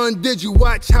would, hun, did you?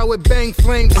 Watch how it bang,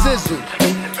 flame, sizzle.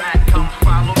 In the back, come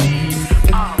follow me.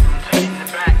 In the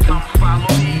back, come follow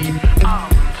me.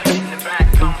 In the back,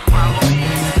 come follow me.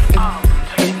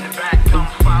 In the back, come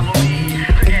follow me.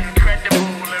 Incredible,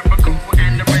 lyrical,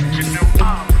 and original.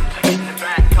 In the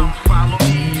back, come follow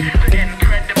me.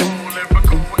 Incredible,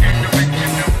 lyrical, and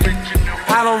original.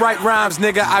 I don't write rhymes,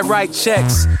 nigga, I write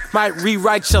checks. Might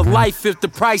rewrite your life if the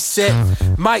price set.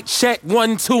 Might check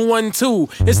 1 2 1 2.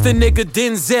 It's the nigga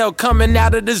Denzel coming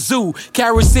out of the zoo.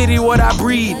 Carol City, what I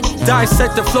breed.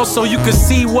 Dissect the flow so you can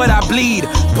see what I bleed.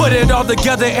 Put it all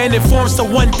together and it forms to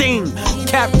one thing.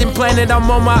 Captain Planet, I'm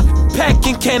on my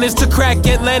packing cannons to crack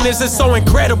Atlantis. It's so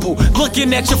incredible.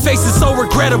 Looking at your face is so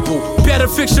regrettable. Better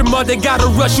fix your mother, gotta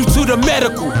rush you to the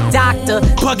medical doctor.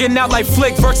 Bugging out like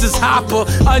Flick versus Hopper.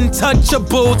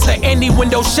 Untouchable to any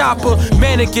window shopper.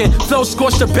 Mannequin, flow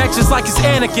scorched the back just like it's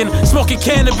Anakin. Smoking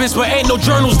cannabis, but ain't no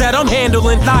journals that I'm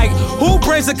handling. Like, who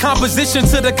brings a composition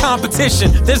to the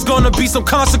competition? There's gonna be some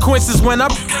consequences when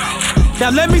I'm... Now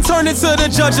let me turn into the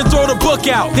judge and throw the book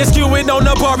out. Then skew it on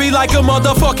the Barbie like a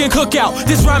motherfucking cookout.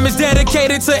 This rhyme is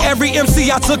dedicated to every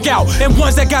MC I took out, and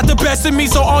ones that got the best in me,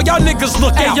 so all y'all niggas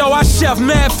look out. Yo, I chef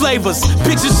mad flavors.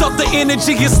 Bitches up the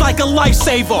energy, it's like a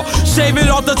lifesaver. Shave it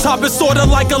off the top, it's sorta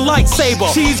like a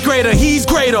lightsaber. She's greater, he's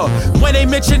greater. When they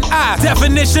mention I,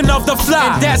 definition of the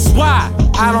fly. And that's why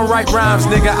I don't write rhymes,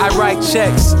 nigga, I write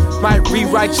checks. Might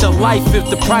rewrite your life if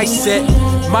the price set.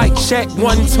 Mic check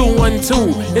 1 2 1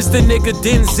 2. It's the nigga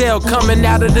Denzel coming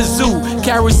out of the zoo.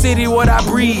 Carry City, what I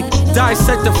breed.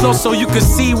 Dissect the flow so you can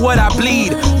see what I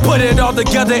bleed. Put it all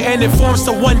together and it forms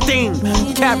to one thing.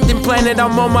 Captain Planet,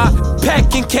 I'm on my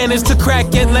packing cannons to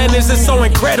crack Atlantis. It's so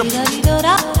incredible.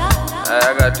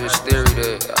 I got this theory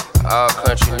that all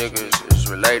country niggas is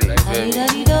related, you feel me?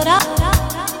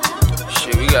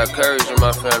 Shit, we got courage in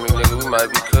my family, nigga. We might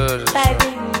be cousins.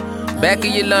 Back of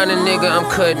your line, nigga, I'm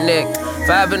cut neck.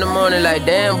 5 in the morning, like,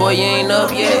 damn, boy, you ain't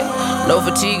up yet. No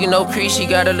fatigue and no crease, she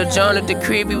got a little John at the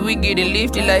cribby. We getting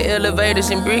lifted like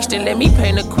elevators in Brixton. Let me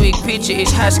paint a quick picture,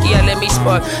 it's husky, I let me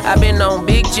spark. I been on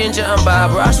Big Ginger, I'm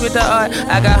Bob Ross with the art.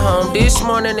 I got home this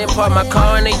morning and parked my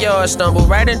car in the yard. Stumbled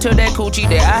right into that coochie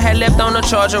that I had left on the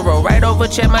charger. Roll right over,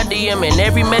 check my DM, and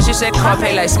every message said car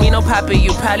pay like Smino Poppy.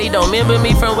 You probably don't remember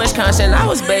me from Wisconsin. I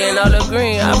was baying all the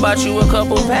green, I bought you a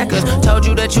couple Packers. Told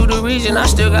you that you the reason, I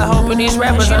still got hope in these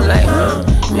rappers. I'm like,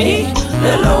 me,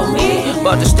 little old me.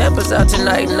 Bought the steppers out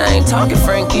tonight and I ain't talking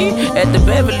Frankie. At the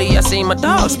Beverly, I seen my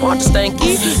dog sport the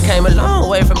stanky. Came a long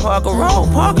way from Parker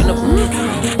Road, parking the...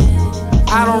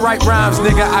 I don't write rhymes,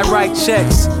 nigga, I write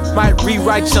checks. Might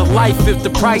rewrite your life if the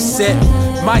price set.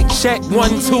 Mic check 1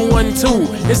 2 1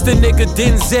 2. It's the nigga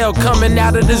Denzel coming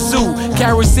out of the zoo.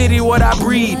 Carry City, what I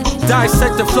breed.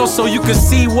 Dissect the flow so you can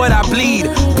see what I bleed.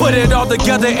 Put it all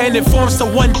together and it forms to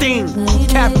one thing.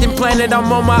 Captain Planet,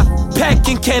 I'm on my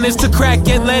packing cannons to crack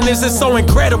Atlantis. It's so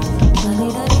incredible.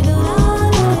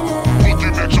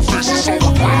 Looking at your face is so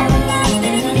incredible.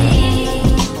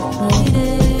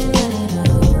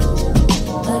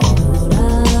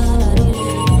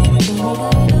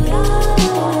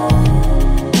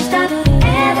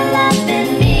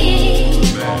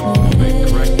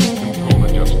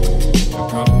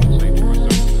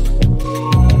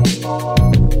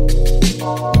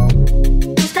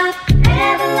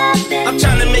 I'm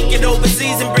tryna make it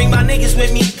overseas and bring my niggas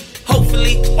with me.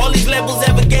 Hopefully, all these labels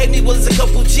ever gave me was a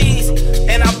couple G's.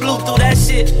 And I blew through that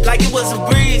shit like it was a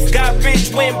breeze. Got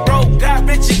rich, went broke, got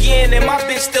rich again, and my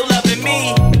bitch still loving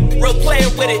me. Real player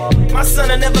with it. My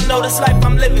son'll never know this life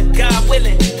I'm living, God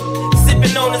willing.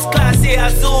 Sipping on this class here,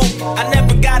 Azul. I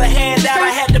never got a handout,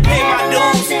 I had to pay my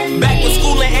dues. Back when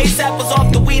school and ASAP was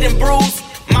off the weed and brews.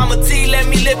 Mama T let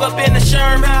me live up in the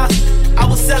Sherm house. I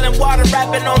was selling water,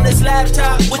 rapping on this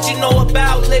laptop. What you know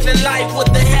about living life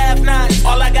with the have-nots?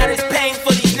 All I got is pain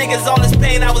for these niggas, all this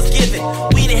pain I was given.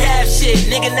 We didn't have shit,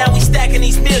 nigga, now we stacking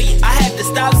these millions. I had to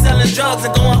stop selling drugs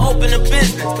and go and open a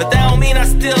business. But that don't mean I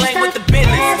still ain't with the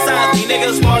business. Sometimes these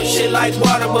niggas spark shit like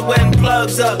water, but when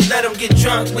plugs up, let them get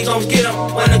drunk, we gon' get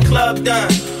them when the club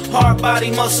done. Hard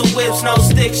body, muscle whips, no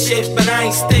stick shit, but I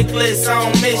ain't stickless, I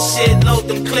don't miss shit, load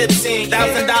them clips in.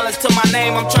 $1,000 to my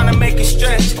name, I'm tryna make it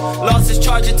stretch. Losses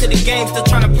charging to the game, still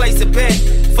tryna place a bet.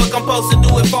 Fuck, I'm supposed to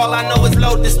do it, all I know is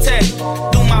load this tech.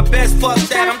 Do my best, fuck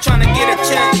that, I'm tryna get a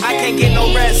check. I can't get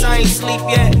no rest, I ain't sleep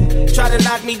yet. Try to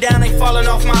knock me down, ain't falling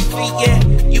off my feet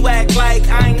yet. You act like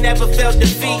I ain't never felt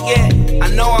defeat yet. I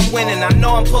know I'm winning, I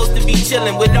know I'm supposed to be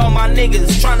chilling with all my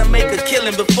niggas, tryna make a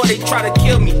killing before they try to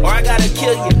kill me, or I gotta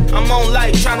kill you. I'm on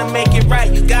life, tryna make it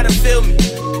right, you gotta feel me.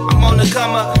 I'm on the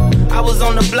come up, I was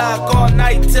on the block all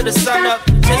night till the sun up,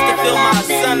 just to fill my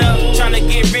son up. Tryna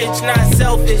get rich, not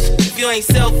selfish. If you ain't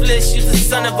selfless, you's a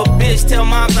son of a bitch. Tell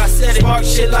moms I said it. Spark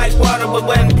shit like water, but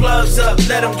when plugs up,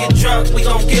 let them get drunk, we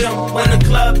gon' get them when the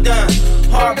club done.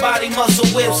 Hard body, muscle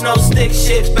whips, no stick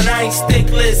shit, but I ain't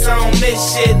stickless, I don't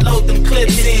miss shit, load them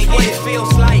clips in, yeah. What it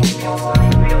feels like.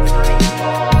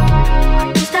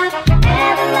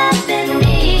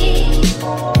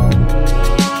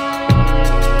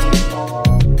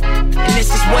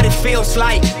 What it feels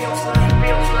like.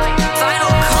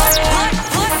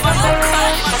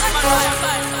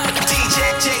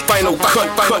 Final cut.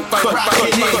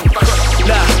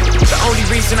 Nah, the only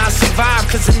reason I survive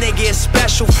Cause a nigga is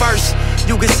special first.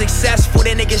 You get successful,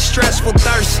 then it gets stressful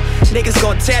thirst. Niggas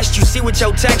gon' test you, see what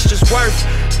your texture's worth.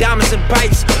 Diamonds and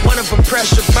pipes, one of them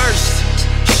pressure burst.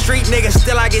 Street niggas,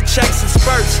 still I get checks and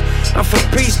spurts. I'm for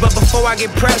peace, but before I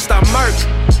get pressed, I'm murk.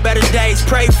 Better days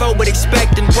pray for, but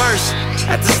expecting worse.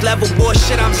 At this level,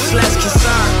 bullshit, I'm just less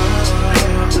concerned.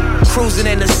 Cruising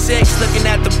in the 6, looking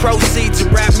at the proceeds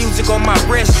of rap music on my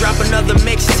wrist. Drop another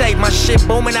mixtape, my shit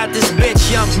booming out this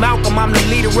bitch. Young Malcolm, I'm the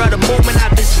leader of the movement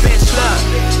out this bitch. Look,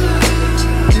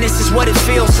 and this is what it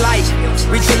feels like.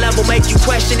 Reach a level, make you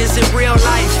question, is it real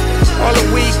life? All the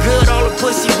weed good, all the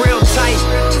pussy real tight.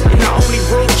 And the only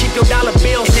rule, keep your dollar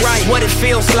bills right. This is what it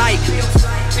feels like.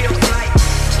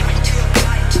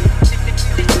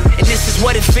 And this is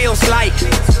what it feels like.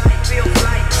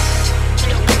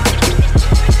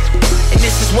 And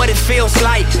this is what it feels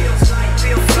like.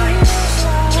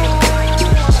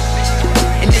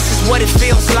 And this is what it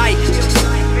feels like.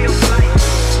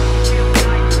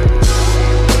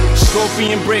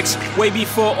 Scorpion bricks, way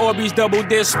before Orbeez double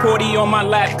disc. 40 on my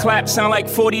lap, clap, sound like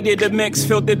 40 did the mix.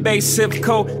 Filtered bass,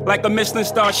 Sivco, like a Michelin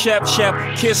star chef.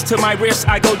 Kiss to my wrist,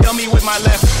 I go dummy with my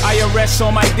left. IRS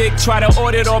on my dick, try to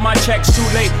audit all my checks. Too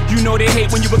late, you know they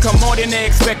hate when you become more than they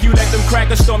expect. You let them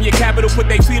crackers storm your capital, put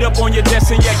their feet up on your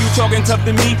desk, and yet you talking tough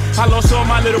to me. I lost all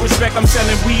my little respect, I'm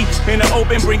selling weed in the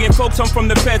open, bringing folks home from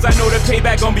the feds. I know the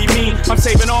payback gon' be mean. I'm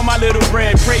saving all my little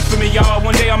bread, pray for me, y'all.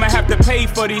 One day I'ma have to pay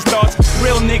for these thoughts.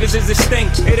 Real niggas is this thing,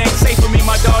 it ain't safe for me,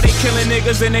 my dog. They killing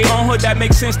niggas in their own hood, that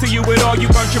makes sense to you at all. You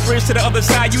burnt your bridge to the other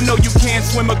side, you know you can't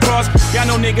swim across. Y'all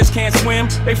know niggas can't swim,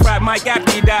 they fried Mike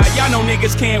after he died. Y'all know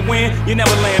niggas can't win, you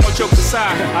never land, no jokes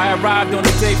aside. I arrived on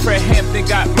the day Fred Hampton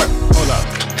got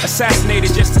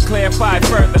assassinated, just to clarify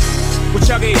further. What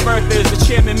y'all gave birth is the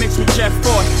chairman mixed with Jeff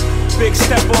Ford. Big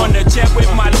step on the jet with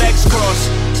my legs crossed.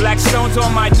 Black stones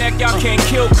on my neck, y'all can't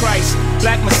kill Christ.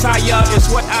 Black Messiah is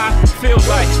what I feel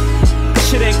like.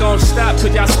 Shit ain't gon' stop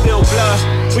cause y'all spill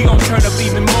blood. We gon' turn up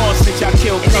even more since y'all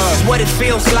killed Cuz. And this is what it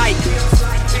feels like.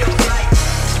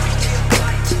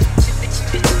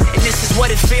 And this is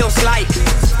what it feels like.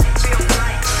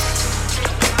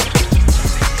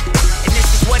 And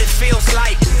this is what it feels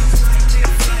like.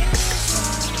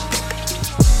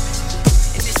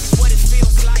 And this is what it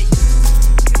feels like.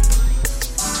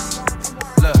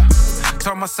 Look,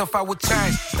 told myself I would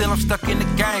change. Still I'm stuck in the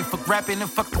game. Fuck rapping and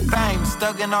fuck the fame.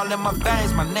 Stuck in all in my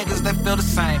veins. My niggas, they feel the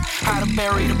same. How to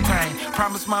bury the pain.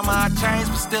 Promise mama I change,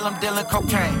 but still I'm dealing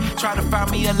cocaine. Try to find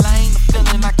me a lane. The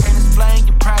feeling I can't explain.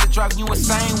 Your pride to drive you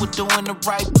insane. We're doing the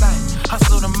right thing.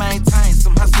 Hustle to maintain.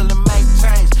 Some hustle to make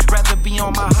change. Rather be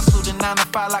on my hustle than 9 to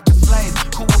 5 like a slave.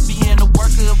 Cool with being a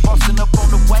worker if bossing up on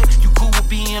the way. You cool with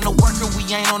being a worker, we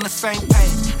ain't on the same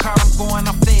page. Car I'm going,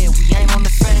 I'm fed, we ain't on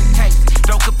the same case.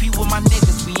 Don't compete with my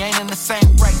niggas, we ain't in the same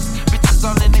race. Bitches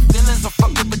all in their feelings, I'm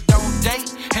fucking but don't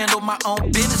date. Handle my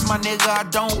own business, my nigga, I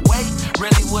don't wait.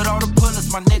 Really with all the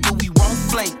pullers, my nigga, we won't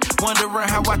flake. Wondering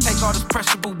how I take all this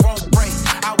pressure but won't break.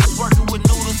 I was working with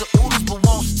noodles and oodles but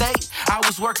won't stay. I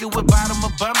was working with bottom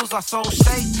of bundles, I sold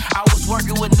shade. I was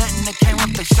working with nothing that came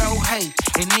up, they show hate.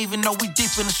 And even though we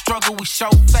deep in the struggle, we show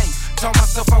faith. Told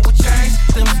myself I would change,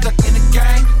 still I'm stuck in the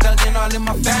game. Thugging all in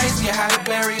my veins, get how to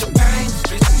bury the pain.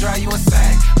 Streets will drive you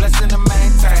insane, blessing to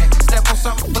maintain. Step on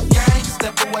something for game,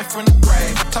 step away from the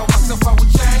grave. I told myself I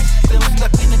would change, still I'm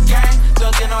stuck in the game.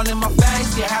 Thugging all in my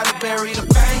veins, get how to bury the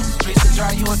pain. Streets will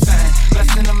drive you insane,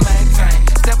 blessing to maintain.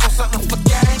 Step on something for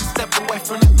game, step away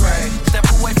from the grave. Step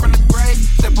away from the grave,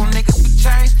 step on niggas for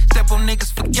change. Step on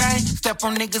niggas for game, step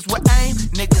on niggas with aim.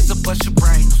 Niggas will bust your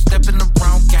brain, no step in the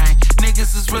wrong gang.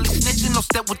 Niggas is really snitching, no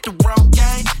step with the wrong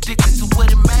gang. Addicted to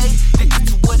what it made, addicted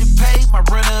to what it paid. My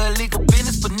runner illegal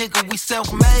business, but nigga we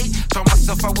self-made. Told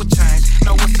myself I would change,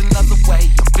 no it's another way.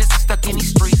 I'm busy stuck in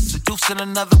these streets, seducing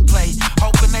another play.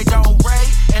 Hoping they don't raid,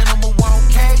 animal won't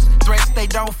cage. Threats they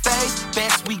don't fade,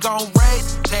 bets we gon'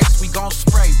 raise. Text we gon'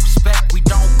 spray, respect we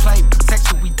don't play.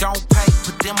 Protection we don't pay,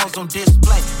 put demos on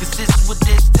display. This is what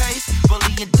this taste,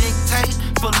 bully and dictate.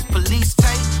 Full of police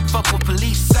tape, fuck what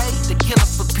police say. They kill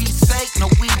us for peace sake, no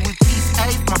weed with peace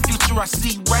aid. My future I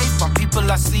see rape, my people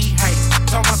I see hate.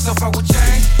 Told myself I would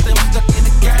change, still I'm stuck in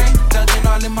the game. Thugging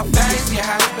all in my veins, yeah,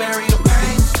 how to bury the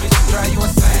pain. Streets will drive you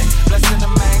insane, blessing to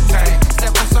maintain.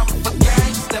 Step on something for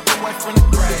game, step away from the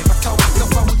grave. I told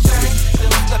myself I would change,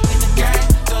 still I'm stuck in the game.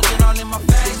 Thugging all in my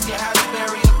veins, yeah, how to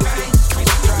bury the pain. Streets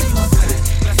will drive you insane,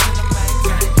 blessing to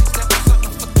maintain. Step on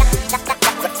something for game.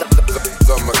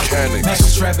 The mechanics. Mac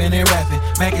is trapping and rapping,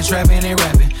 Mac is trapping and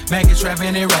rapping, Mac is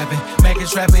trapping and rapping, Mac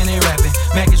is trapping and rapping,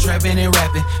 Mac is trapping and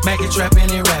rapping, Mac is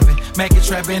trapping and rapping, Mac is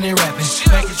trapping and rapping,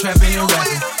 Mac is trapping and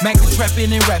rapping, Mac is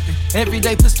trapping and rapping.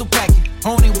 Everyday pistol packing,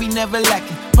 On it, we never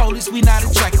lacking. Police, we not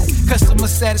attracting. Customer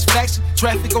satisfaction,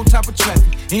 traffic on top of traffic.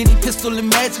 Any pistol and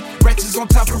magic, wretches on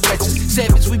top of wretches.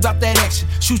 Savage, we bout that action.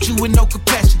 Shoot you with no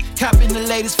compassion. Copping the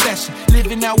latest fashion.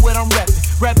 Living out what I'm rapping.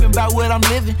 Rapping about what I'm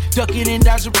living. Ducking and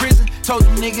dodging prison. Told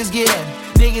them niggas get at me.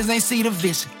 Niggas ain't see the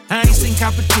vision. I ain't seen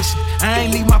competition. I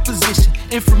ain't leave my position.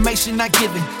 Information not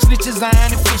given. Snitches, I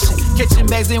ain't efficient. Catching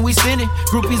bags and we sending.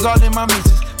 Groupies all in my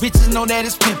missions. Bitches know that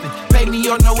it's pimping. Pay me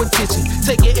or no attention.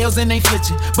 Taking L's and they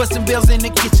flinching. Busting bells in the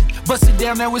kitchen. Bust it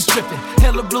down, now it's dripping.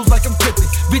 Hella blues like I'm tripping.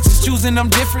 Bitches choosing, I'm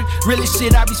different. Really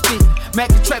shit, I be spitting.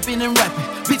 Mac is trapping and rapping.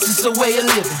 Bitches a way of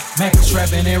living. Mac is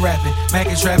trapping and rapping. Mac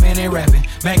is trapping and rapping.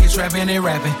 Mac is trapping and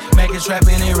rapping. Mac is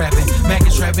trapping and rapping. Mac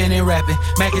is trapping and rapping.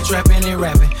 Mac is trapping and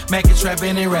rapping. Mac is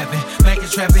trapping and rapping. Mac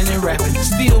is trapping and rapping.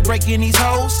 Still breaking these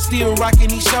hoes. Still rocking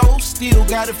these shows. Still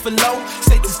got it for low.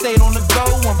 State to state on the go.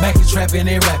 I'm Mac is trapping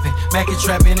and rapping. Mac is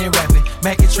trapping and rapping.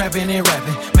 Mac is trapping and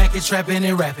rapping. Mac is trapping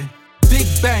and rapping. Big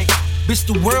bank, bitch,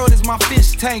 the world is my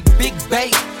fish tank. Big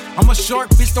bait, I'm a shark,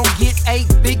 bitch, don't get ate.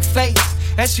 Big face,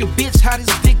 ask your bitch how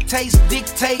this dictates.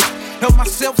 Dictate, help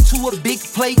myself to a big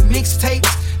plate.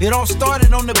 Mixtapes, it all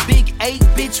started on the big 8,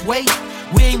 bitch, wait.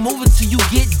 We ain't moving till you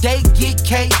get day, get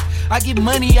cake. I get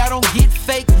money, I don't get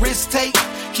fake. Risk take,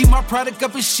 keep my product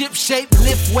up in ship shape.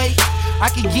 Lift weight, I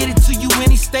can get it to you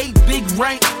any state. Big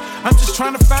rank, I'm just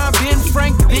trying to find Ben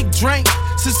Frank. Big drink,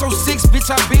 since 06, bitch,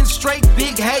 I been straight.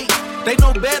 Big hate, they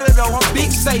know better though, I'm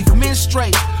big safe, men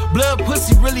straight. Blood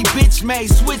pussy really bitch made,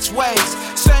 switch ways.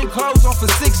 Same clothes on for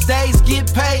 6 days,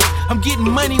 get paid. I'm getting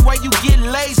money while you get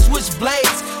laid, switch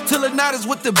blades. Till the night is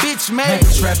what the bitch made. Mac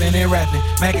is trapping and rapping,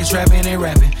 Mac is trapping and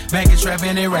rapping. Mac is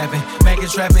trapping and rapping, Mac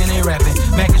is trapping and rapping.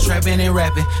 Mac is trapping and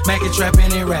rapping, Mac is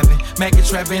trapping and rapping. Mac is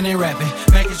trapping and rapping,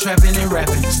 Mac is trapping and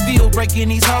rapping. Still breaking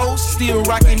these hoes, still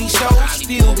rocking these shows.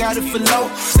 Still got it for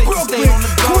low, stay on the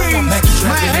go. Mac is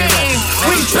trapping and rapping,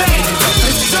 Mac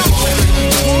is trapping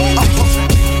and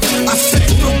rapping. I said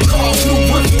new cars,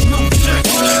 new whips, and new chicks.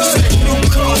 Said new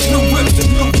cars, new whips,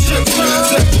 and new chicks.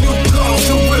 Said new cars,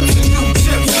 new whips, and new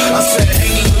chicks. I said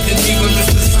hanging with the diva,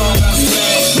 Mr. Song, I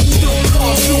said new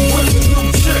cars, new whips, and new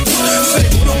chicks.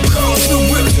 Said new cars, new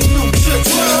whips, and new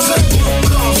chicks. Said new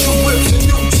cars, new whips, and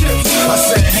new chicks. I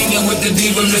said hanging with the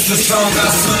diva, Mr. Song, I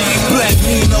sang. Black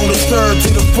Nino, the 3rd to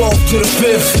the 4th to the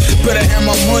 5th. Better have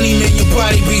my money, man, your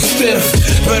body be stiff.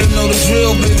 Better know the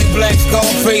drill, baby. Black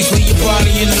Scarface, leave your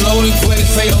body in the loading place.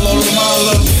 Say hello to my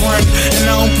little friend. And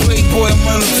I don't play boy, I'm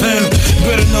militant.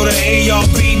 Better know the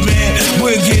ARB, man.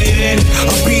 We'll get it in.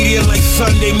 I'll be there like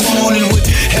Sunday morning with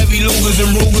heavy Lugers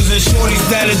and Rugers and shorties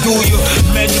that'll do you.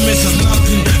 Measurements is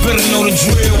nothing. Better know the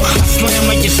drill. I slam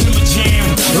like your Simmer Jam.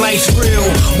 Life's real.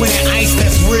 Wearing ice,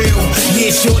 that's real.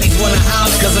 Yeah, shorties want a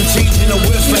house cause I'm changing the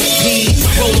whips like peas.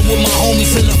 Rolling with my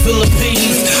homies in the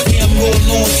Philippines. Yeah, I'm rolling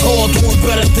on tour doing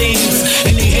better things.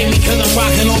 And they hate me cause I'm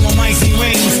rocking on my icy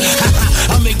rings.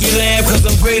 I make you laugh cause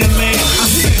I'm greater, man. I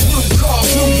said new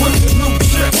cars, new whips, and new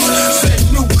chicks. Said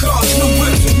new cars, new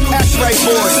whips, and new chicks. That's right,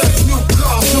 boys. Said new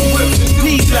cars, new whips, and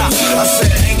new chicks. I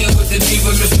said hanging with the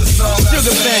diva, Mr. Song.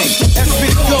 Sugar Bang, that's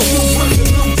big dope. New whips,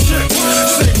 and new chicks.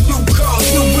 Said new cars,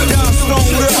 new whips, and new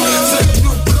chicks. Said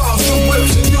new cars, new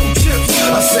whips, and new chicks.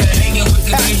 I said hanging with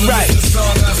the diva, Mr.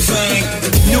 Song. I sang.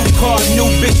 New car, new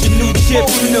bitch, and new chip.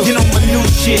 Get on my new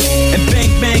shit and bang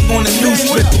bang on a new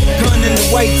strip. Gun in the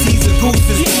white tees and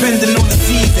gooses, depending on the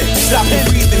season. Stop and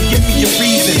breathe and give me a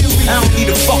reason. I don't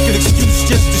need a fucking excuse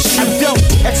just to shoot. I don't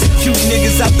execute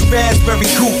niggas out the raspberry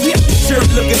coupe. Shirt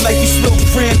looking like you spilled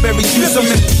cranberry juice. I'm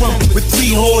in the trunk with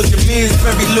 3 whores, your man's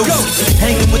very loose.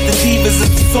 Hanging with the divas is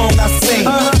the song I sing.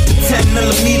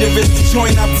 10mm is the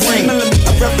joint I bring.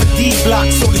 I rep a D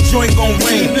block so the joint gon'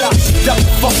 ring. Duck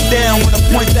the fuck down when I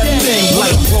point that thing.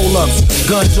 Like roll-ups,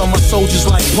 guns on my soldiers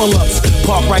like pull-ups.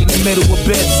 Park right in the middle with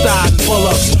Bed-Stuy and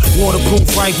pull-ups. Waterproof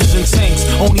rifles and tanks,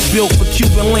 only built for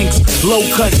Cuban links.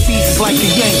 Low-cut seasons like the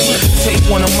Yanks. Take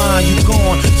one of mine, you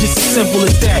gone, just as simple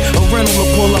as that. A rental will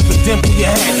pull up and dimple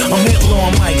your hat. I'm Hitler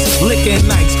on mics, licking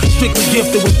nights. Strictly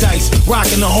gifted with dice,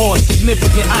 rocking the horse,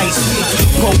 significant ice.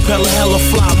 Propeller hella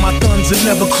fly, my guns will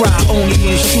never cry. Only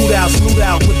in shootouts, loot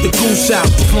out with the goose out.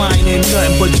 Flying in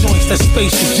nothing but joints that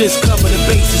spacious, just cover the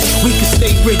bases. We can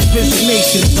stay rich, vision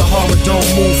nations. The horror don't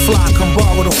move, fly, come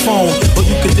borrow the phone. Or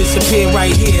you can disappear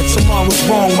right here, tomorrow's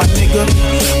wrong, my nigga.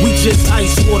 We just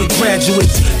ice water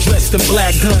graduates, dressed in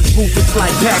black guns, ruthless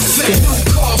like Pakistan.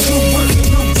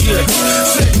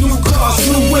 Said new cars,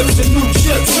 new whips, and new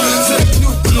chicks. Said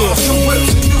new cars, new whips,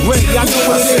 and new chicks. Wait, y'all know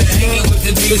what it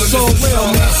is? It's so real,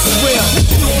 man, for real.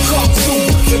 New cars, new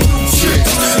whips, and new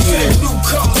chicks. Said new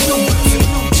cars, new whips, and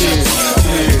new chicks.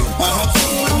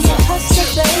 I'm a hustler,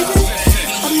 baby.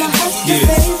 I'm a hustler,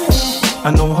 baby.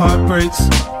 heartbreaks,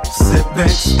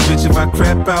 setbacks. Bitch, if I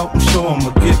crap out, I'm sure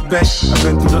I'ma get back. I've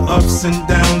been through the ups and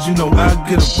downs, you know I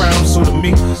get around. So to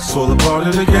me, it's all a part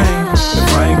of the game.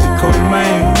 If I ain't the cold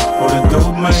man or the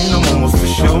dope man, I'm almost for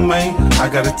sure, man. I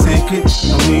gotta take it,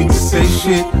 no need to say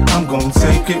shit, I'm gon'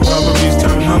 take it. Robberies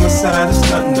turn homicide, it's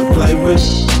nothing to play with.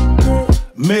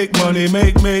 Make money,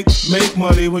 make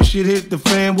money. When shit hit the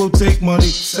fan, we'll take money.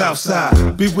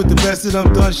 Southside, be with the best of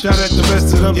them, done shot at the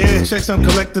rest of them. Yeah, checks I'm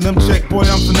collecting them, check, boy,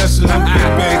 I'm finessing them.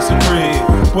 Big bags of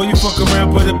bread, boy, you fuck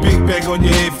around, put a big bag on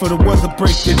your head for the weather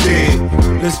break your dead.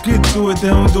 Let's get to it,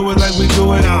 they don't do it like we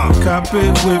do it. Cop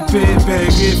it, whip it, bag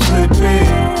it, flip it.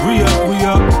 We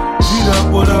up, beat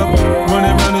up, what up?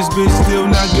 Running around this bitch, still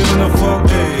not giving a fuck.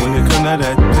 Hey, when it come to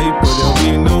that paper, there'll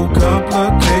be no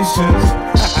complications.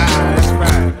 That's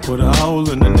right. Put a hole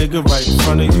in the nigga right in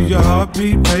front of you, your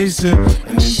heartbeat racing,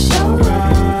 and it's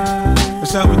alright.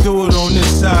 That's how we do it on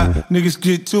this side. Niggas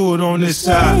get to it on this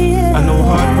side. I know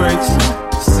heartbreaks,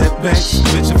 setbacks.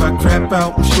 Bitch, if I crap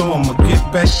out, I'm sure I'ma get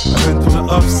back. I've been through the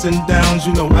ups and downs,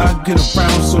 you know I get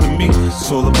around. So to me,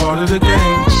 it's all a part of the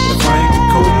game. If I ain't the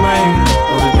cold man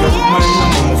or the dope man,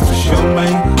 I'm almost for sure,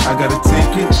 man. I gotta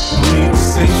take it, no need to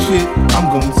say shit, I'm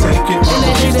gonna take it.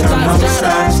 Robberies turn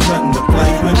homicide, it's nothing to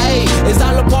play with. Hey, it's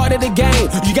all a part of the game.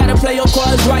 You gotta play your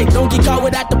cards right. Don't get caught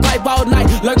without the pipe all night.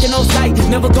 Lurking on sight,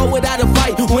 never go without a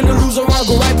fight. Win or lose or wrong,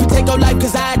 go right, protect your life.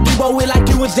 Cause I do it like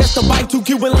you was just a bite. 2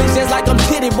 Cuban links just like I'm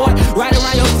titty boy. Right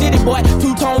around your city boy.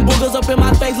 2-tone boogers up in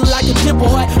my face look like a tip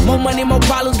boy. More money, more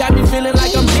problems, got me feeling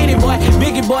like I'm Diddy boy.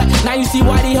 Biggie boy, now you see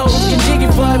why these hoes get jiggy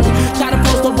for me. Try to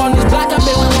post up on this block, I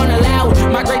bet we won't allow it.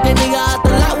 Migrate that nigga out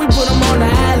the lot, we put him on the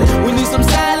island. We need some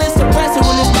silence, suppress it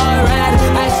when it start riding.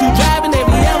 I ain't you driving, if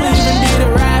he ever even did a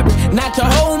robbery. Not your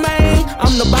whole man,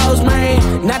 I'm the boss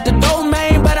man. Not the dope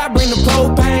man, but I bring the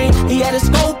propane. He had a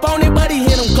scope on it, but he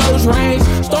hit him close range.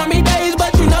 Stormy days,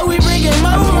 but you know we bringing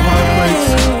more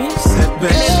rain.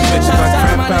 Setbacks, bitch, if I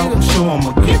crap out, I'm sure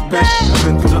I'ma get back. I've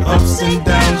been through the ups and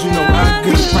downs, you know I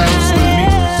get around. So to me,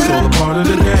 it's all a part of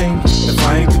the game. If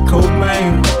I ain't the cold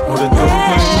man or the dope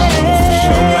man, I'm almost for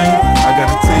sure, man. I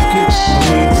gotta take it, no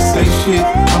need to say shit,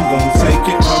 I'm gonna take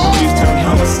it. Robberies turn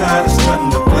homicide, it's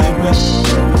nothing to play with.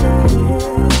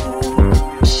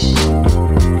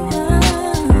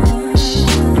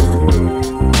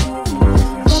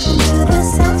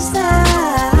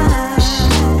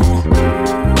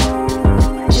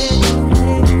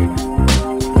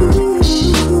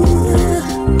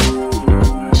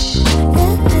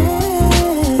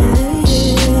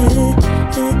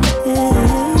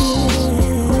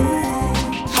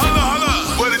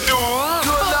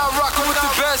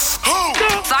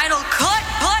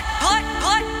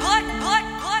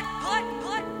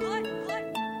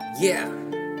 Yeah,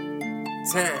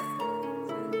 time.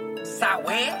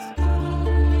 Southwest.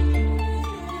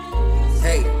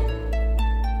 Hey.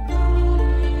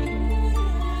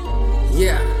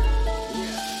 Yeah.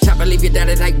 Chopper leave you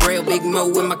daddy like braille. Big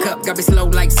Mo in my cup, got me slow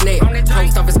like snail.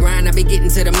 Post office grind, I be getting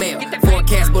to the mail.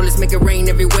 Forecast bullets make it rain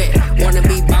everywhere. Wanna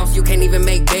be boss, you can't even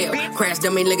make bail. Crash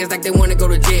dummy niggas like they wanna go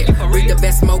to jail. Breathe the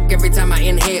best smoke every time I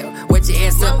inhale. Wet your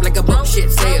ass up like a boat shit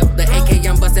sail. The AK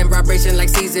I'm bustin' vibration like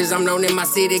Caesars. I'm known in my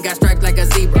city, got stripes like a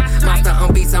zebra. Monster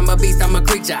on beats, I'm a beast, I'm a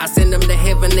creature. I send them to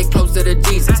heaven, they closer to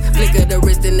Jesus. Flicker the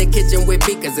wrist in the kitchen with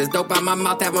beakers. It's dope out my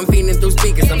mouth, have them feeding through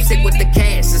speakers. I'm sick with the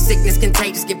cash, the sickness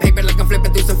contagious. Get paper like I'm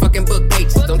flipping through some fucking book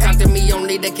pages. Don't talk to me,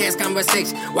 only the cash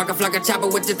conversation. Walk a flock of chopper,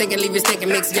 what you thinking? Leave you stinking.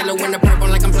 Mix yellow and the purple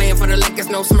like I'm playing for the Lakers.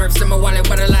 No Smurfs in my wallet,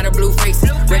 but a lot of blue faces.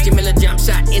 Reggie Miller jump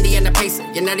shot, Indiana Pacer.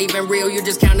 You're not even real, you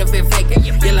just counterfeit faking.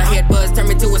 Yellow head buzz, turn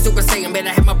me to a Super Saiyan. Better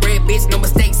have my bread, bitch, no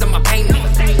mistakes on my payment.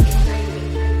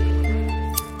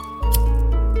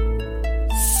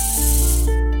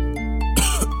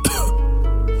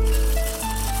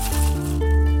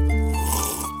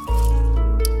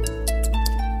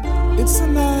 It's a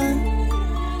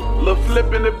lie. Lil'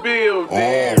 Flip in the build,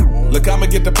 Look, I'ma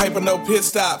get the paper, no pit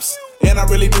stops. And I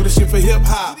really do this shit for hip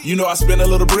hop. You know I spend a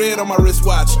little bread on my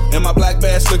wristwatch, and my black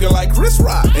badge looking like Chris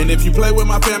Rock. And if you play with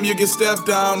my fam, you get stepped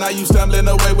on. Now you stumbling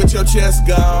away with your chest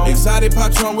gone. Exotic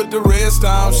patron with the red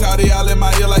stone. Shawty all in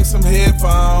my ear like some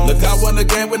headphones. Look, I won the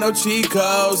game with no cheat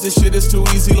codes. This shit is too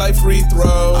easy like free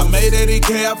throws. I made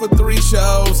 80K out for 3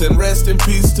 shows, and rest in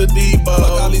peace to Debo.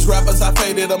 Fuck all these rappers, I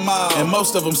faded them all, and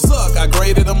most of them suck, I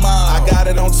graded them all. I got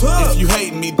it on top. If you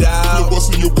hating me, dog, what's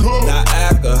in your cup? Not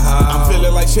alcohol. I'm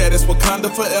feeling like Shadis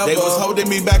Wakanda forever. They was holding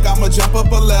me back, I'ma jump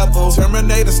up a level.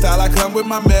 Terminator style, I come with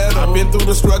my medal. I've been through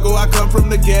the struggle, I come from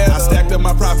the ghetto. I stacked up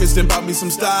my profits, then bought me some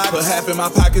stocks. Put half in my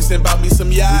pockets, then bought me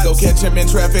some yachts. We go catch him in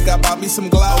traffic, I bought me some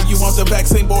Glocks. Oh, you want the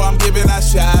vaccine, boy, I'm giving out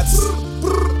shots.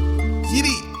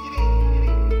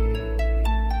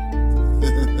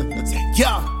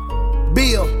 Yeah,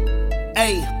 Bill,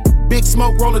 ayy. Big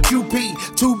smoke, roll a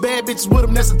QP. 2 bad bitches with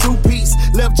him, that's a 2-piece.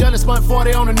 Left Johnny spun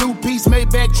 40 on a new piece. Made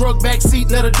back truck, back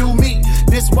seat, let her do me.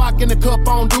 This walk in the cup,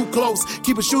 I don't do close.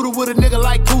 Keep a shooter with a nigga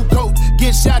like Kuko.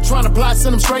 Get shot, tryna plot,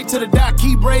 send him straight to the dock.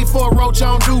 Keep brave for a roach,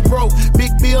 I don't do bro.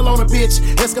 Big bill on a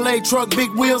bitch. Escalade truck, big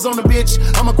wheels on the bitch.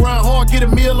 I'ma grind hard, get a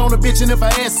meal on the bitch. And if I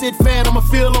ass sit fat, I'ma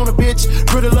feel on the bitch.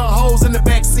 Pretty little hoes in the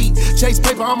back seat. Chase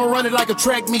paper, I'ma run it like a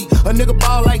track meet. A nigga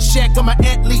ball like Shaq, I'm an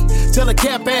athlete. Tell a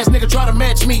cap ass nigga try to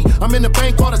match me. I'm in the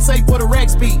bank, call the safe where the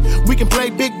racks be. We can play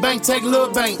big bank, take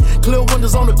little bank. Clear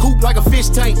windows on the coupe like a fish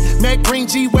tank. Mac green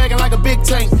G-Wagon like a big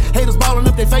tank. Haters balling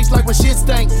up their face like when shit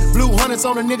stank. Blue hundreds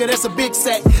on a nigga, that's a big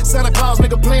sack. Santa Claus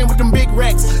nigga playing with them big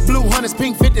racks. Blue hundreds,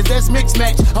 pink 50s, that's mixed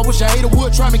match. I wish a hater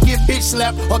would try to get bitch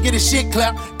slapped or get his shit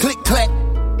clapped. Click, clack.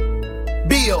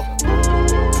 Bill.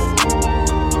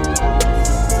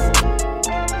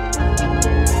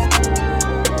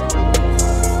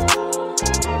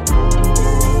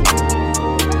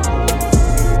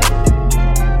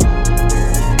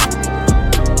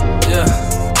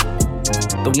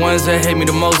 The ones that hate me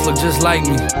the most look just like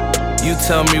me. You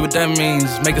tell me what that means.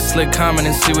 Make a slick comment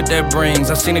and see what that brings.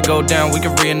 I seen it go down, we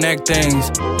can reenact things.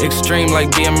 Extreme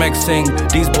like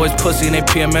BMXing. These boys pussy and they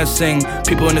PMSing.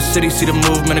 People in the city see the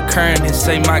movement occurring and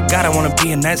say, my God, I wanna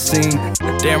be in that scene.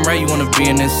 Damn right you wanna be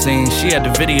in this scene. She had the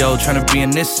video trying to be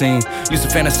in this scene. Used to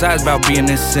fantasize about being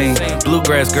this scene.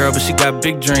 Bluegrass girl, but she got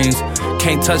big dreams.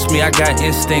 Can't touch me, I got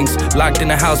instincts. Locked in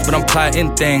the house, but I'm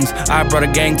plotting things. I brought a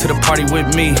gang to the party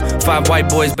with me. 5 white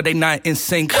boys, but they not in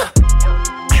sync.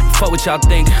 Fuck what y'all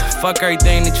think, fuck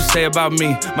everything that you say about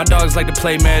me. My dogs like to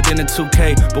play Madden in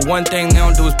 2K, but one thing they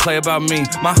don't do is play about me.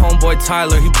 My homeboy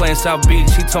Tyler, he playing South Beach.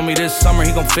 He told me this summer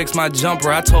he gon' fix my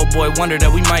jumper. I told Boy Wonder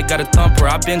that we might got a thumper.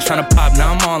 I been tryna pop,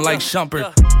 now I'm on like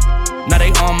Shumper. Now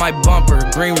they on my bumper.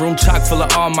 Green room chock full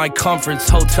of all my comforts.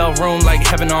 Hotel room like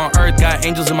heaven on earth. Got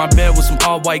angels in my bed with some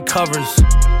all white covers.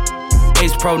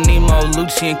 Ace Pro Nemo,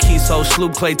 Lucci and Kiso,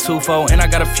 Sloop Clay Tufo, and I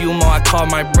got a few more I call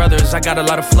my brothers. I got a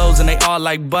lot of flows and they all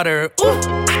like butter. Ooh,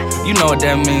 you know what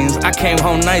that means. I came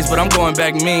home nice, but I'm going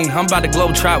back mean. I'm about to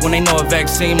globe trot when they know a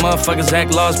vaccine. Motherfuckers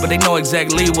act lost, but they know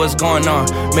exactly what's going on.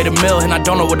 Made a meal and I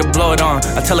don't know what to blow it on.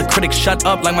 I tell a critic shut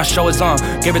up like my show is on.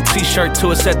 Gave a t-shirt to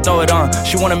her, said throw it on.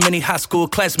 She want a mini high school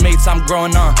classmates, I'm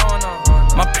growing on.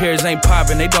 My peers ain't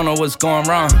popping, they don't know what's going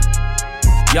wrong.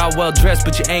 Y'all well dressed,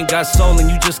 but you ain't got soul and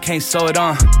you just can't sew it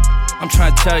on. I'm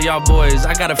trying to tell y'all boys,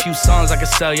 I got a few songs I can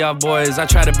sell y'all boys. I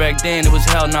tried it back then, it was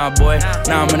hell nah, boy.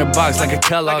 Now I'm in a box like a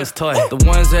Kellogg's toy. The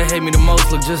ones that hate me the most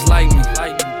look just like me.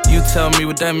 You tell me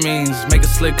what that means. Make a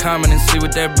slick comment and see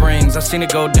what that brings. I seen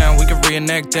it go down, we can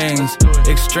reenact things.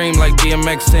 Extreme like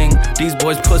BMXing. These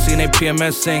boys pussy and they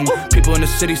PMSing. People in the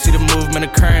city see the movement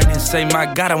occurring and say, my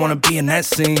God, I wanna be in that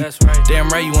scene. Damn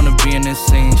right you wanna be in this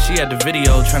scene. She had the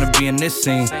video trying to be in this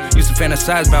scene. Used to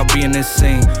fantasize about being this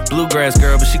scene. Bluegrass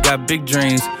girl, but she got big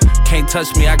dreams. Can't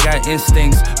touch me, I got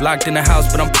instincts. Locked in the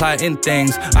house, but I'm plotting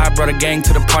things. I brought a gang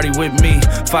to the party with me.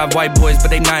 5 white boys, but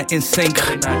they not in sync.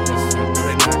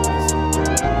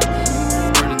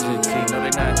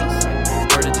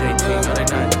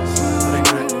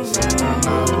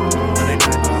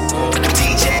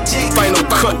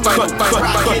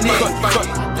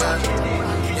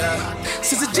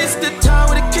 Since it's just the time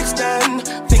with a kickstand,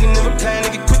 thinking of a plan to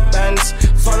get quick bands.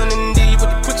 Falling in deep with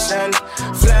the quicksand.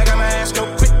 Flag on my ass, no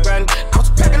quick run. I was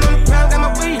packing on the pound, got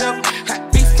my weight up.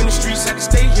 Hot beef in the streets, I can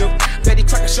stay here. Betty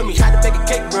Crocker show me how to bake a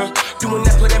cake, bro. Doing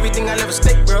that, put everything I love at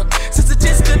stake, bro. Since it's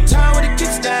just the time with a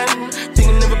kickstand,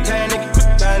 thinking of a plan to get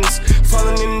quick bands.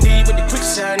 Falling in deep with the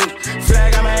quicksand.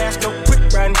 Flag on my ass, no quick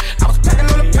run. I was packing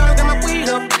on the pound, got my weight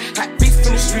up. Hot beef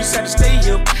in the streets, I can stay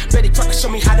here. Betty Crocker show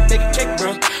me how to bake a cake,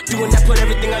 bro. Doing that, put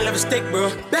everything I love at stake,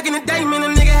 bro. Back in the day, man, a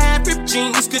nigga had ripped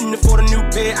jeans. Couldn't afford a new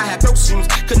pair, I had broke shoes.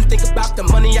 Couldn't think about the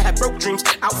money, I had broke dreams.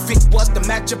 Outfit was the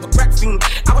match of a crack fiend.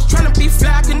 I was trying to be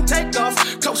fly, couldn't take off.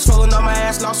 Clothes falling on my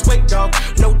ass, lost weight, dog.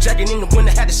 No jacket in the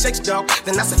winter, had to shake, dog.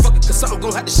 Then I said, fuck it, cause something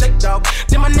gon' have to shake, dog.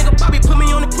 Then my nigga Bobby put me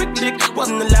on a quick lick.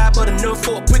 Wasn't alive, but enough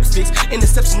for a quick fix.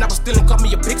 Interception, I was stealing, caught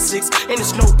me a big 6. And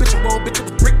it's no bitch and roll, bitch, it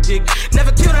was brick dick.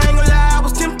 Never killed, I ain't gonna lie, I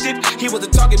was tempted. He was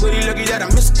a target, but he lucky that I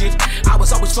missed it. I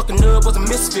was always fucking up, was a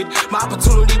misfit. My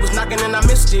opportunity was knocking and I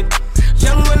missed it.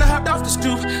 Young when I hopped off the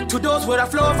stoop. 2 doors where I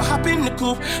floor if I hop in the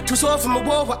coupe. 2 swords from a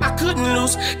war where I couldn't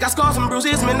lose. Got scars and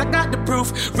bruises, man, I got the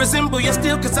proof. Resemble you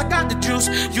still, cause I got the juice.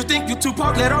 You think you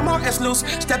Tupac, let all my ass loose.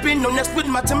 Step in on next with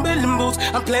my Timberland boots.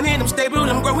 I'm planning, I'm stable,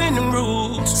 I'm growing in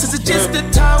roots. Since it's just the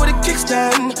time with a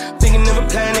kickstand, thinking of a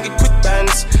plan to get quick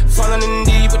bands. Falling in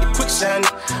deep with the quicksand.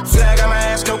 Flag on my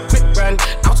ass, no quick run.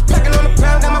 I was packing on the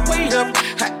pound, got my weight up.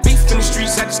 Hot beef beef in the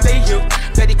streets, had to stay here.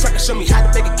 Betty Crocker showed me how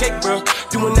to bake a cake, bro.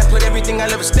 Doing that, put everything I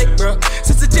love at stake, bro.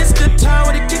 Since it's just good time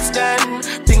with the kickstand.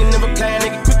 Thinking of a plan,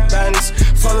 nigga, quick bands.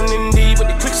 Falling in deep with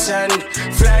the quicksand.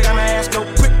 Flag on my ass, no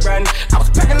quick run. I was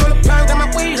packing on the pound, got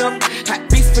my weight up. Had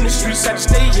beef in the streets, had to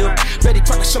stay here. Betty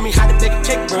Crocker showed me how to bake a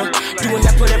cake, bro. Doing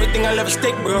that, put everything I love at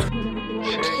stake, bro.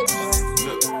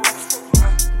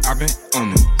 I've been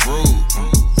on the road,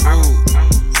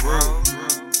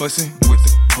 bustin' with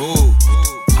the hoe.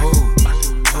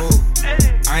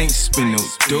 I ain't spend no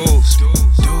doors.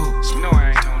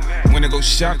 When I go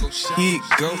shopping, here it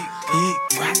go.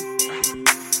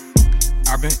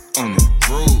 I've been on the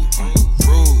road,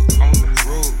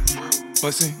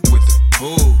 bustin' with the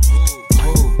hoe.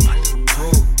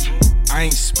 I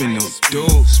ain't spend no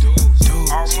doors.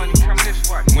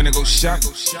 When I go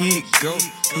shopping, here it go.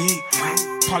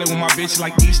 Party with my bitch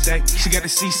like East Day. She got a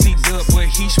CC dub, but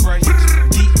he spray.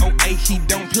 DOA, he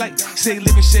don't play. Say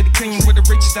living shady clean with a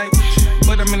rich state.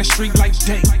 But I'm in the street like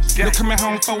day. No coming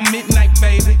home for midnight,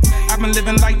 baby. I've been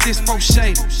living like this for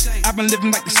shade. I've been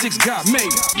living like the 6 God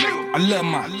made it. I love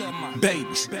my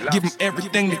babies. Give them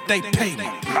everything that they pay me.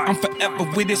 I'm forever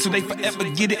with it, so they forever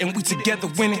get it, and we together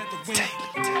winning.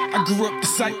 I grew up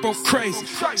disciple crazy.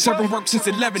 Serving work since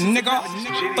 11,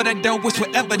 nigga. But that dough was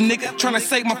forever, nigga. Tryna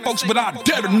save my folks, but I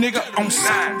dare the nigga on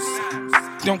sight.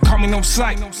 Don't call me no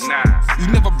sight. You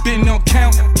never been on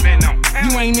count.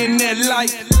 You ain't in that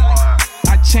life.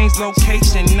 I changed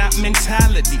location, not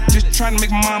mentality. Just trying to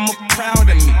make mama proud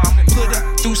of me. Put her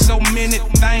through so many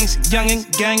things. Youngin',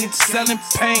 gangin', selling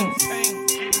pain.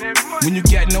 When you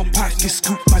got no pockets, get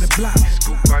scooped by the block.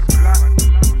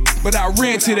 But I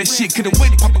ran to that shit, could've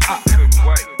waited, pop up. I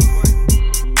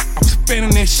was a fan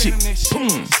of that shit.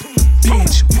 Boom.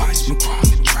 Binge, watch me crawl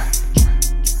the trap.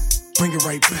 Bring it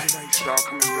right back.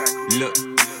 Look,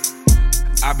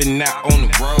 I've been out on the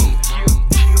road,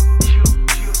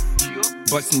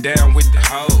 bustin' down with the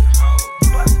hoe.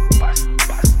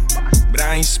 But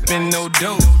I ain't spend no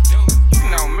dough. You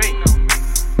know me.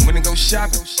 When I go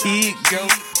shopping, here it go.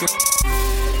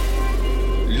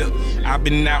 Look, I've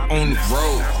been out on the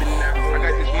road, I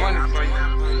got this money for you.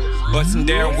 Bustin'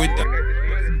 down with the.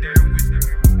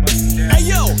 Hey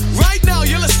yo, right now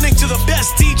you're listening to the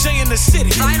best DJ in the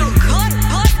city. Final cut.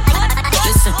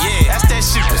 Listen, yeah, that's that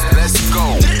shit. Let's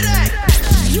go.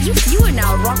 You are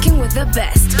now rocking with the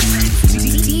best.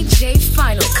 DJ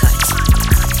Final Cut.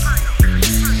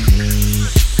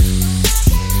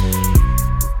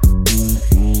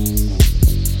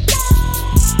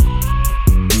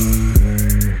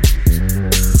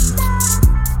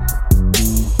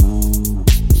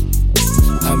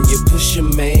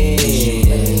 Man,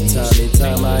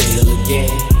 time I heal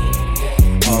again.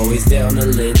 Always down to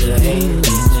lend a hand.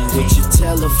 Would you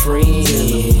tell a friend?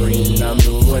 I'm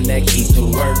the one that keep the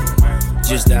work.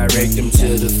 Just direct them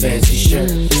to the fancy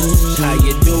shirt. How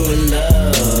you doing,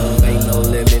 love? Ain't no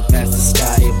limit past the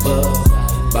sky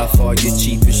above. By far your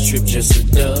cheapest trip, just a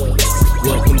dub.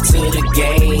 Welcome to the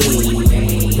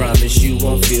game. Promise you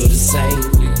won't feel the same.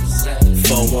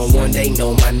 411, they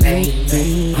know my name.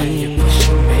 I'm your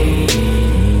pusher, man.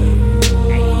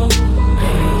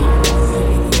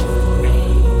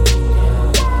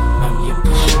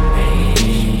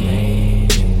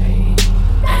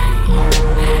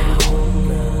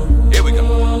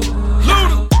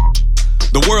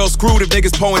 The world's screwed if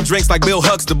niggas pouring drinks like Bill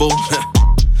Huxtable.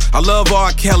 I love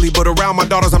R. Kelly, but around my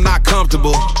daughters I'm not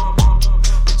comfortable.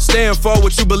 Stand for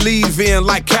what you believe in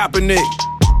like Kaepernick.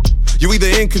 You either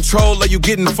in control or you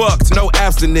getting fucked, no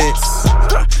abstinence.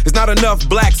 There's not enough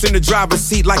blacks in the driver's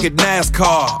seat like at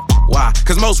NASCAR. Why?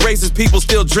 Cause most racist people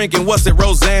still drinking what's at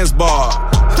Roseanne's bar.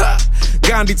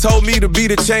 Gandhi told me to be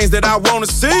the change that I wanna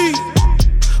see.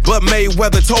 But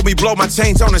Mayweather told me blow my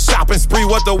change on a shopping spree.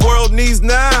 What the world needs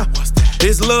now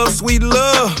is love, sweet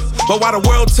love. But while the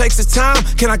world takes its time,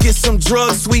 can I get some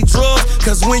drugs, sweet drugs?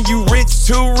 Cause when you rich,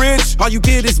 too rich, all you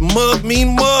get is mug,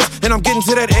 mean mug. And I'm getting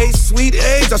to that age, sweet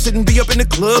age, I shouldn't be up in the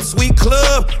club, sweet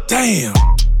club. Damn.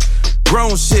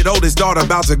 Grown shit, oldest daughter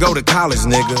about to go to college,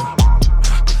 nigga.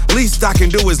 Least I can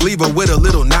do is leave her with a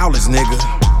little knowledge, nigga.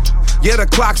 Yeah, the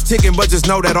clock's ticking, but just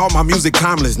know that all my music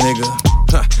timeless, nigga.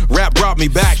 Rap brought me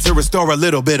back to restore a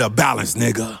little bit of balance,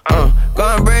 nigga.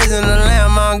 Going brazen the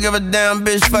lamb, I don't give a damn,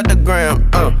 bitch, fuck the gram.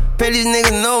 Pay these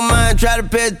niggas no mind, try to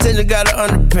pay attention, gotta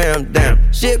underpay 'em,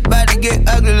 damn. Shit bout to get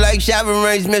ugly like shopping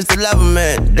range, Mr.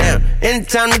 Loverman, damn.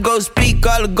 Anytime to go speak,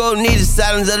 all the gold need is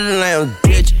silence of the lambs,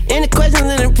 bitch. Any questions,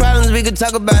 any problems, we could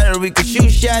talk about it, or we could shoot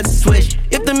shots, switch.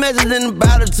 If the message in the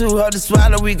bottle too hard to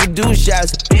swallow, we could do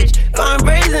shots, bitch. Going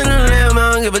brazen in the lamb,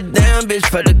 I don't give a damn, bitch,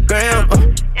 for the gram.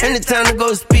 Anytime to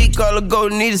go speak, all the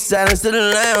gold need is silence to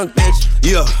the lounge, bitch.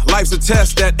 Yeah, life's a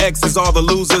test that X's all the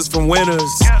losers from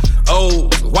winners. Oh,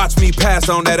 watch me pass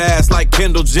on that ass like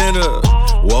Kendall Jenner.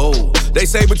 Whoa, they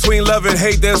say between love and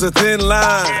hate there's a thin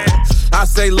line. I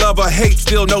say love or hate,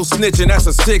 still no snitching, that's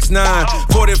a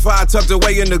 6'9". 45 tucked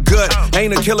away in the gut.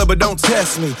 Ain't a killer, but don't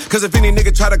test me. Cause if any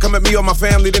nigga try to come at me or my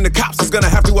family, then the cops is gonna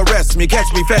have to arrest me.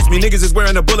 Catch me, fetch me. Niggas is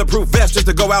wearing a bulletproof vest just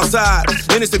to go outside.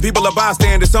 Innocent people are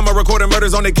bystanders. Some are recording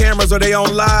murders on their cameras or they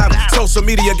on live. Social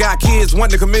media got kids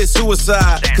wanting to commit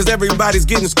suicide. Cause everybody's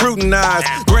getting scrutinized.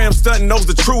 Graham Stunton knows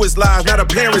the truest lies. Now the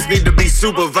parents need to be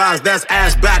supervised. That's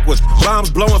ass backwards. Bombs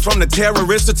blowing from the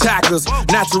terrorist attackers.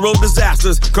 Natural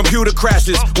disasters. Computer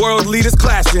crashes, world leaders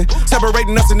clashing,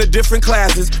 separating us into different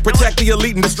classes. Protect the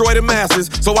elite and destroy the masses.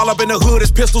 So all up in the hood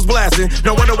is pistols blasting.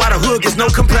 No wonder why the hood gets no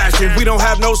compassion. We don't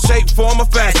have no shape, form, or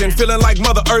fashion. Feeling like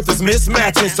Mother Earth is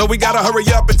mismatching. So we gotta hurry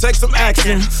up and take some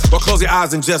action. Or close your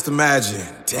eyes and just imagine.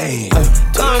 Damn.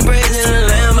 Going brazen in the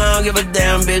lamb, I don't give a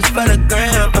damn, bitch, for the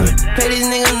gram. Pay these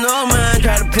niggas no mind,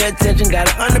 try to pay attention,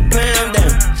 gotta underpam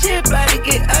them. Shit about to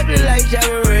get ugly like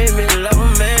Shabba Raymond, love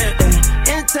a man.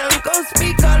 Anytime go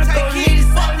speak, all the gold need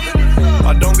is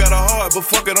I don't got a heart, but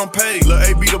fuck it, I'm paid. Lil'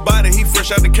 A be the body, he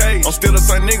fresh out the cage. I'm still the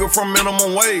same nigga from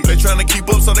minimum wage. They tryna keep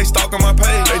up, so they stalking my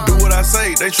page. They do what I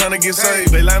say, they tryna get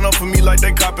saved. They line up for me like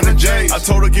they copping a J. I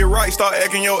told her get right, start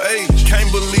acting your age. Can't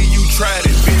believe you tried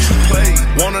it, bitch, you played.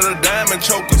 Wanted a diamond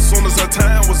choker, soon as her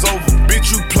time was over.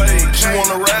 Bitch, you played. She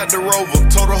wanna ride the Rover,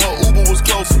 told her her Uber was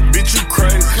closer. Bitch, you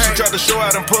crazy. She tried to show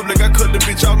out in public, I cut the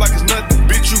bitch out like it's nothing.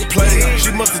 Bitch, you played.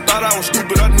 She must've thought I was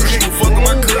stupid, I knew she was fucking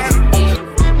my cousin.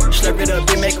 Slurp it up,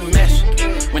 then make a mess.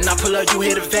 When I pull up, you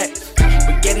hear the vet.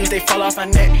 Spaghettis, they fall off my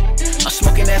neck. I'm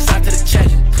smoking that side to the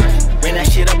chest. Ran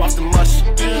that shit up off the muscle.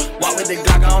 Walk with the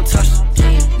Glock, I don't touch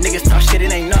it. Niggas talk shit,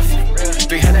 it ain't nothing.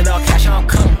 300 all cash, I don't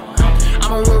come.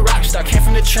 I'm a real rock star, came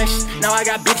from the trenches. Now I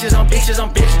got bitches on bitches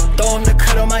on bitches. Throw him the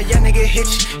cut on my young nigga hit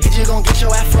you. Hit you gon' get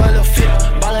your ass for a little fit.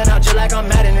 Ballin' out just like I'm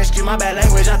mad in this. Excuse my bad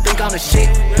language, I think I'm the shit.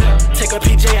 Take a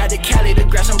PJ out to Cali to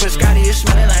grab some biscotti, it's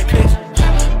smelling like piss.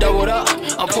 Doubled up,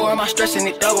 I'm pouring my stress in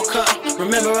it double cup.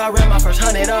 Remember I ran my first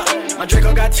 100 up. My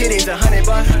Draco got titties, 100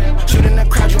 bucks. Shooting the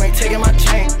crowd, you ain't taking my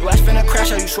chain. You ass finna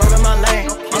crash, or you swerving my lane.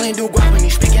 Only do guap when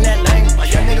you speaking that lane. My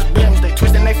young niggas brims, they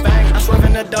twisting they fang. I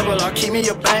swerving the double, or keep me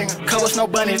a bang. Cover snow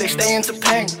bunnies, they stay into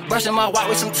pain. Brushing my white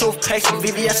with some toothpaste.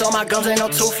 VVS on my gums, ain't no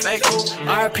toothpaste.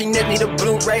 RP Nip need a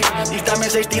Blu-ray. These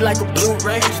diamonds HD like a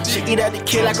Blu-ray. She eat at the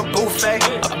kid like a buffet.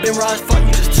 I been raw as fuck,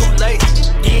 you just too late.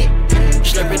 Yeah.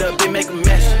 Slurp it up, then make a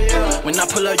mess. When I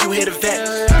pull up, you hear the vet.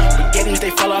 Spaghettis, they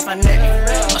fall off my neck.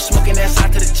 I'm smoking that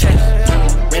side to the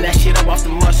chest. Ran that shit up off the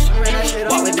muscle.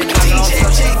 Walk with the Glock, I don't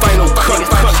touch it. Final cut.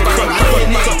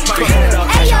 300 all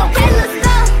cash, I don't come.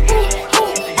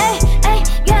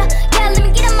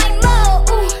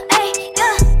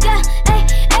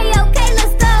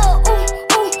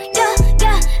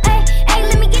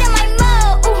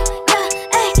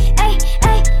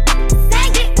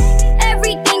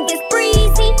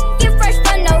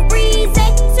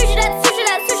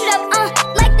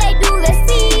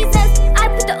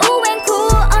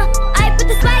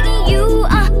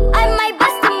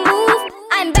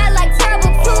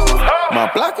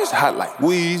 Hot like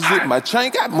Weezy, my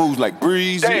chain got moves like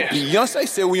Breezy. Beyonce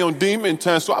said we on demon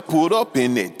time, so I pulled up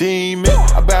in that demon.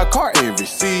 I buy a car every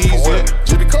season,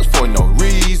 just because for no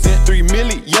reason. 3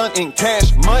 million in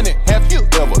cash money, have you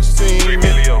ever seen 3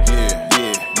 million?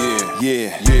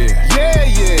 Yeah.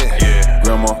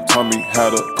 Grandma taught me how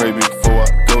to pray before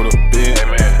I go to bed.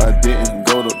 I didn't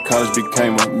go to college,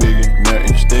 became a millionaire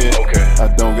instead. I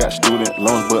don't got student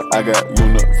loans, but I got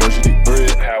university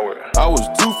bread. I was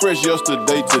too fresh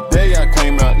yesterday, today I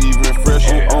came out even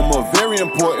fresher. I'm a very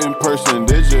important person,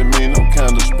 that just mean I'm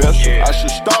kinda special. I should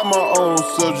start my own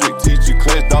subject teacher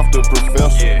class, off the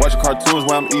professor. Watch cartoons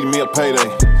while I'm eating me a payday.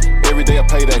 Every day a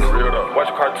payday.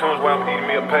 Watch cartoons while I'm eating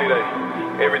me a payday.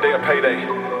 Every day a payday.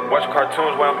 Watch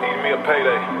cartoons while I'm eating me a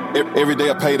payday. Every day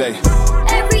a payday.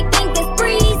 Everything is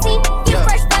breezy. You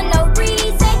fresh for no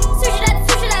reason. Switch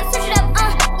it up,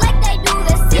 like they do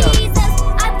the seasons.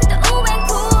 I put the ooh and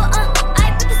cool,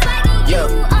 I put the swag in you,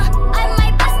 I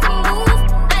might bust a move.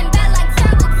 I'm bad like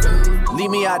travel too. Leave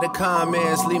me out out the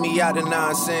comments, leave me out of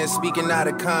nonsense. Speaking out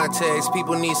of context,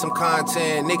 people need some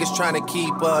content. Niggas trying to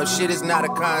keep up, shit is not a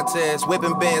contest.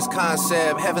 Whipping bands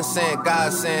concept, heaven sent,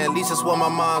 God sent. At least that's what my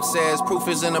mom says. Proof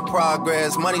is in the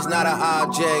progress, money's not an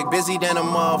object. Busy than a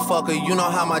motherfucker, you know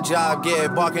how my job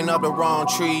get. Barking up the wrong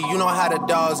tree, you know how the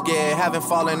dogs get. Haven't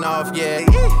fallen off yet.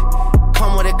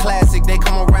 Come with a classic, they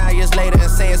come around years later and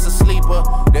say it's a sleeper.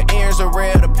 The earrings are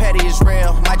real, the petty is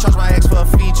real. Might charge my ex for a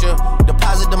feature.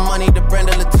 Deposit the money to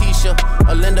Brenda Letitia,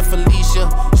 or Linda Felicia.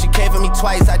 She came for me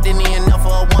twice, I didn't even know for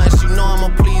her once. You know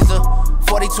I'm a pleaser.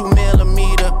 42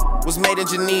 millimeter, was made in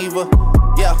Geneva.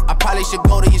 Yeah, I probably should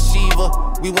go to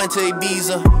Yeshiva. We went to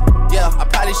Ibiza. Yeah, I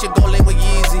probably should go link with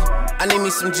Yeezy. I need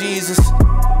me some Jesus.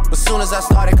 But soon as I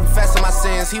started confessing my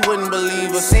sins, he wouldn't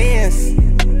believe us. Sins.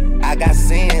 I got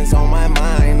sins on my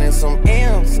mind and some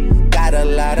M's. Got a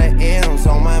lot of M's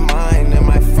on my mind and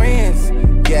my friends.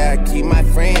 Yeah, I keep my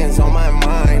friends on my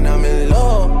mind. I'm in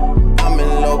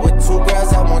love with two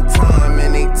girls at one time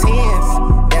and they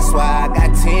tens. That's why I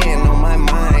got 10 on my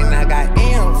mind. I got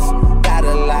M's. Got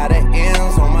a lot of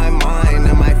M's on my mind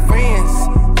and my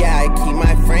friends. Yeah, I keep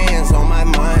my friends on my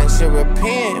mind. Should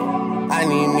repent. I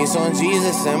need me some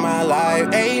Jesus in my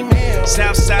life. Amen.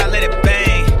 Southside, let it bang.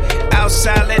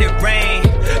 Outside, let it rain.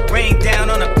 Rain down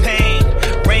on the pain.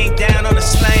 Rain down on the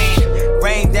slain.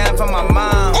 Rain down for my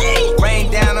mom. Rain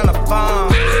down on the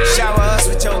farm. Shower us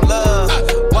with your love.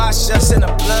 Wash us in the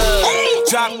blood.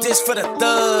 Drop this for the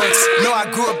thugs. Know I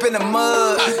grew up in the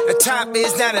mud. The top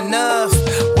is not enough.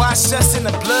 Wash us in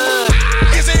the blood.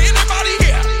 Is there anybody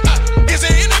here? Is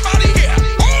there anybody here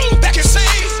that can say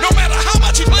no matter how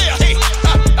much you play a hate?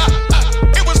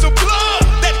 It was the blood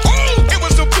that. It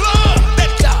was the blood that.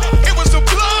 It was the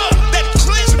blood that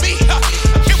cleansed me.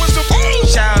 It was the blood.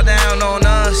 Shout down on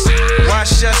us.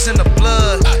 Wash us in the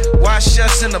blood. Wash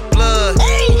us in the blood.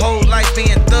 Whole life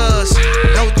being thugs.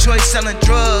 No choice selling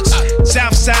drugs.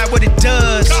 Southside, what it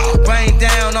does. Rain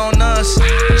down on us.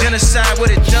 Genocide,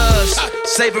 what it does.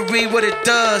 Slavery, what it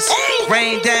does.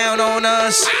 Rain down on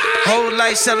us. Whole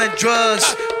life selling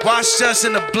drugs. Wash us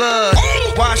in the blood.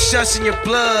 Wash us in your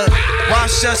blood.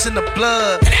 Wash us in the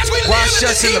blood. Wash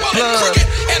us in the blood.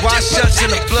 Wash us in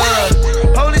the blood.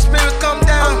 Holy Spirit, come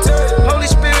down. Holy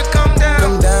Spirit, come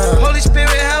down. Holy Spirit,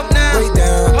 help now.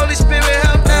 Holy Spirit,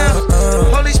 help now.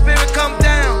 Holy Spirit, come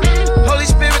down. Holy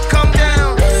Spirit, come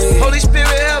down. Holy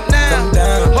Spirit, help now.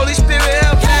 Holy Spirit,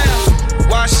 help now.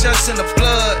 Wash us in the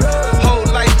blood. Whole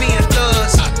life being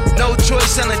thugs. No choice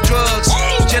selling drugs.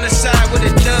 Genocide, what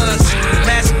it does.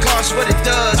 Mass cost, what it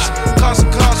does. Cost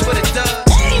what it does.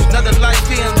 Another life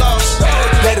being lost.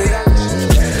 Let it out.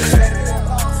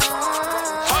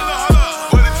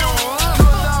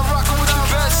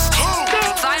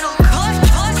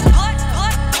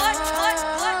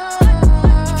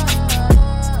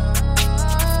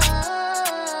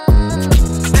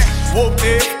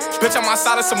 Bitch, I'm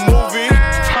outside of some movie.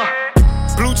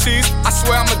 Blue cheese, I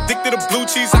swear I'm addicted to blue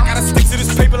cheese. I gotta stick to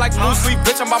this paper like blue sleep.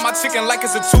 Bitch, I'm by my chicken like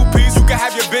it's a two-piece. You can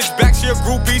have your bitch back, she a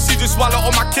groupie. She just swallow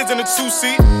all my kids in a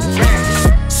two-seat.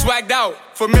 Swagged out,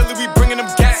 familiar, we bringing them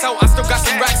gas out. I still got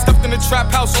some racks stuffed in the trap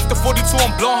house. Off the 42,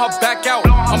 I'm blowing her back out.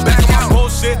 I'm back on my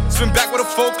bullshit, spin back with a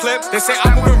full clip. They say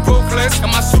I'm moving ruthless, and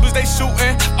my shooters they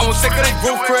shooting. I won't take her, they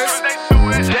roof, Chris.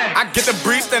 I get the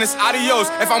breeze, then it's adios.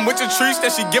 If I'm with your trees,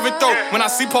 then she give it though. When I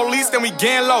see police, then we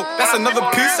gang low. That's another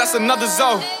piece, that's another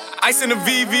zone. Ice in the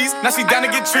VVs, now she down to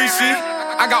get treachy.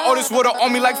 I got all this water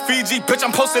on me like Fiji. Bitch,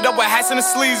 I'm posted up with hats and the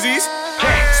sleazies.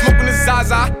 Smoking the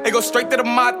Zaza, it go straight to the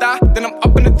Mata. Then I'm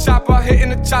up in the chopper, hitting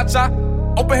the cha-cha.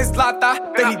 Open his lata,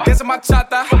 then he dancing my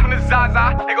chata. Smoking the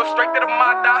Zaza, it go straight to the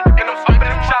Mata. Then I'm up in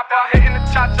the chopper, hitting the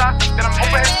cha-cha. Then I'm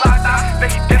open his lata, then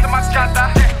he dancing my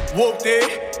chata. Whooped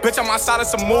it, bitch, I'm outside of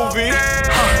some movie.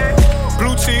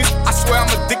 Blue cheese, I swear I'm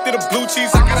addicted to blue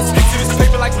cheese. I gotta stick to this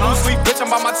paper like blue sleep. Bitch, I'm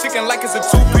by my chicken like it's a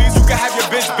two-piece. You can have your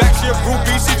bitch back, she a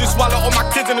groupie. She just swallow all my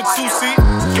kids in a two-seat.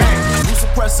 We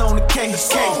suppress on the case.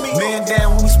 Man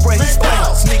down when we spray.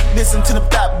 Sneak this into the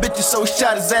top, bitches, so he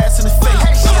shot his ass in the face.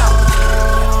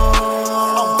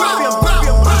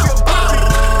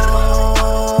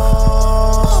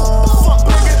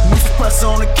 We suppress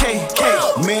on the case.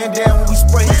 Man down when we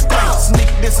spray. Sneak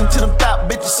this into the top,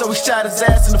 bitches, so he shot his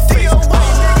ass in the face.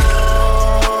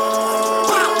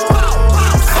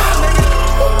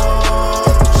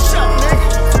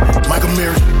 Michael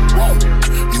Mary,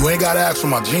 you ain't gotta ask for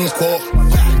my jeans call.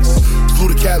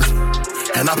 Flew to Cali,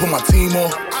 and I put my team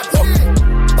on.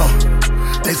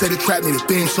 They say the trap need a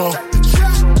theme song.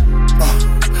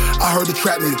 I heard the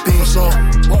trap need a theme song.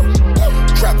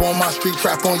 Trap on my street,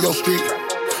 trap on your street.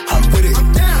 I'm with it.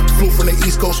 Flew from the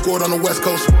East Coast, scored on the West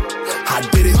Coast. I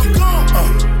did it.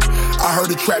 I heard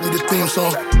the trap me the theme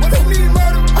song.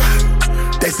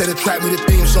 They said the trap me the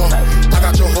theme song. I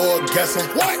got your whore guessing.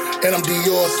 And I'm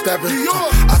Dior stepping.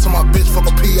 I told my bitch fuck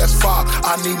a PS5.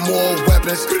 I need more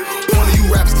weapons. One of you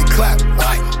rappers get clapped.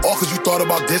 All cause you thought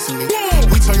about dissing me.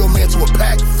 We turn your man to a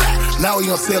pack. Now he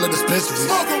on sale at dispensaries.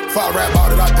 If I rap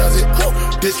out it, I does it.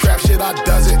 This trap shit, I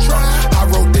does it. I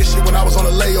wrote this shit when I was on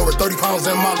a layover. 30 pounds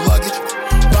in my luggage.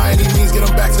 By any means, get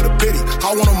them back to the biddy.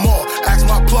 I want them all, ask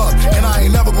my plug. And I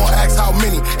ain't never gonna ask how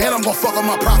many. And I'm gonna fuck up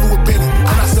my profit with Benny.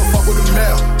 And I still fuck with the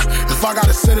mail. If I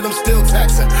gotta send it, I'm still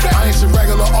taxing. I ain't your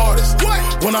regular artist.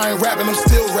 When I ain't rapping, I'm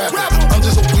still rapping. I'm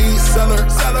just a weed seller.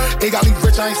 Ain't got me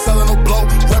rich, I ain't selling no blow.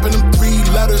 Rapping them 3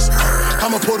 letters.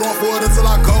 I'ma put on for it until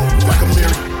I go. Like a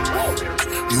mirror.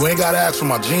 You ain't gotta ask for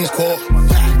my jeans call.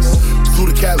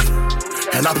 Flew to Cali.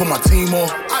 And I put my team on.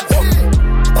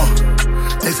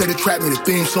 They say they trap me the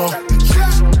theme song.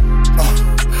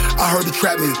 I heard the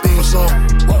trap me the theme song.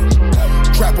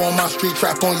 Trap on my street,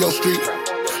 trap on your street.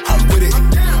 I'm with it.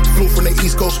 Flew from the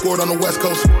East Coast, scored on the West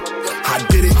Coast. I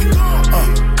did it.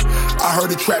 I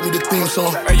heard the trap me the theme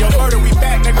song. Hey, yo, Murder, we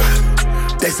back, nigga.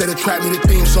 They say they trap me the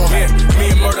theme song. Yeah,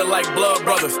 me and Murder like blood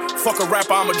brothers. Fuck a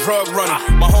rapper, I'm a drug runner.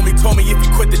 My homie told me if he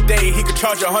quit the day, he could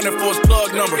charge 100 for his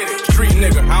plug number. Street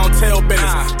nigga, I don't tell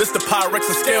business. This the Pyrex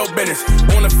and scale business.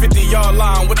 On the 50-yard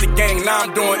line with the gang, now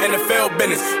I'm doing NFL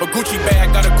business. A Gucci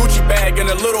bag, got a Gucci bag and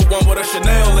a little one with a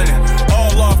Chanel in it.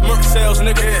 All off merch sales,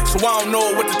 nigga. So I don't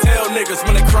know what to tell niggas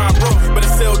when they crime broke. But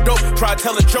it's sell dope, try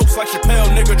telling jokes like Chappelle,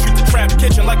 nigga. Treat the trap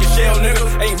kitchen like a shell, nigga.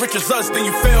 Ain't rich as us, then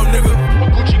you fail, nigga. A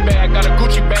Gucci bag, got a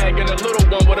Gucci bag and a little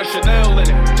one with a Chanel in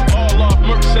it. All off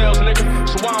merch sales, nigga.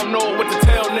 So I don't know what to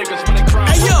tell niggas when they cry.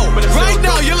 Hey yo, right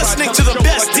now you're listening to the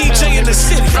best DJ in the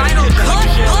city. Final cut.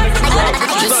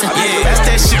 Yeah, that's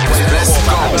that shit.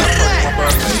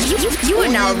 You are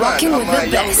now rocking with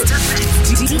the best.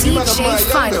 DJ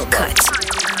Final Cut.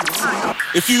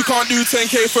 If you can't do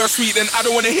 10K first week, then I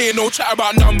don't wanna hear no chat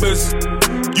about numbers.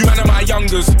 You man are my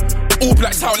youngers. All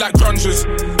blacks out like grungers.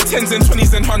 10s and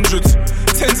 20s and 100s.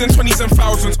 10s and 20s and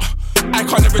thousands. I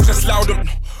can't ever just loud them.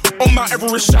 On Mount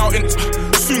Everest shouting.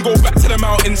 Soon go back to the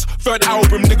mountains. Third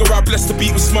album, nigga, I blessed the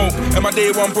beat with smoke. And my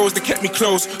day one bros, they kept me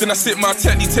close. Then I sit my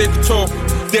tent, take a tour.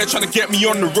 They're trying to get me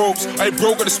on the ropes. I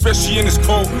bro got especially in this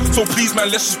cold. So please man,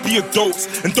 let's just be adults.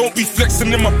 And don't be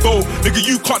flexing in my bowl. Nigga,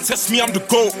 you can't test me, I'm the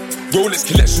GOAT. Rolex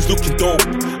collections looking dope.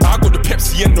 I got the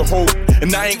Pepsi and the whole.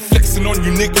 And I ain't flexing on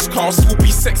you niggas, cause I'll still be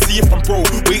sexy if I'm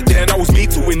broke. Wait there, and I was made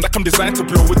to win, like I'm designed to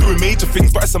blow. We're doing major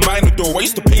things, but it's a minor though. I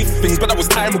used to pay for things, but that was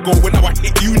time ago. When now I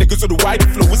hit you niggas with the wide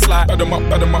flow, it's like bad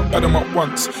 'em up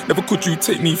once. Never could you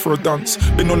take me for a dance.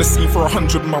 Been on the scene for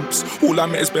 100 months. All I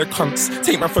met is bare cunts.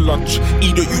 Take man for lunch,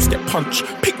 either you get punched.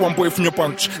 Pick one boy from your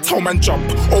bunch, tell man jump.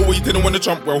 Oh well, you didn't wanna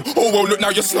jump well. Oh well, look now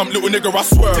you're slumped, little nigga, I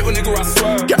swear. Little nigga, I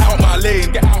swear. Get out my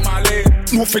lane, get out my lane.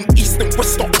 North and east and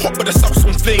west not hot, but the south's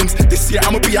on flames. This year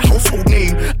I'ma be a household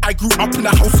name. I grew up in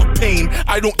a house of pain.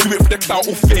 I don't do it for the clout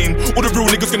or fame. All the real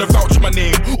niggas gonna vouch for my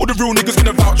name. All the real niggas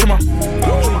gonna vouch for my.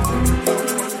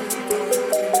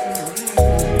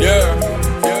 Yeah.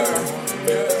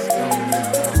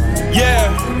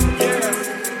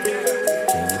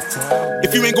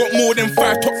 If you ain't got more than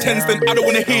 5 top 10s, then I don't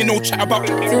wanna hear no chat about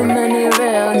it. Too many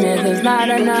real niggas, not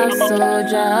enough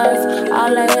soldiers.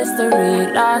 All the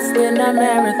history lost in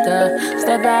America.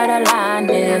 Step out of line,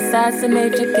 they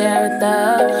assassinate your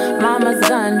character. Mama's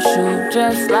gun shoot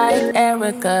just like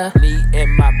Erica. Knee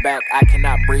in my back, I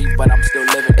cannot breathe, but I'm still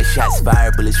living. And shots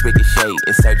fired, bullets ricochet.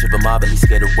 In search of a marvelous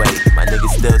getaway. My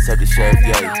niggas still serve the sheriff,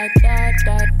 yeah.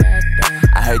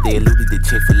 I heard they eluded the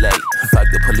Chick-fil-A. Fuck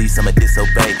the police, I'ma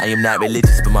disobey. I am not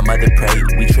religious, but my mother prayed.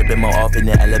 We trippin' more often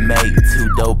than LMA. 2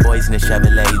 dope boys in a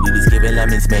Chevrolet. We was giving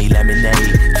lemons, made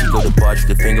lemonade. She go to barge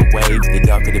with the finger wave. The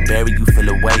darker the berry, you feel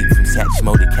away. From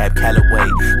Satchmo to Cap Calloway.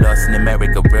 Lost in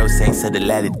America, real saints of the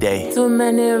latter day. Too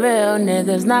many real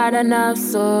niggas, not enough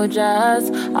soldiers.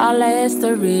 All the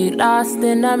history lost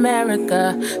in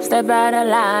America. Step out of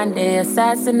line, they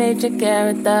assassinate your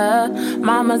character.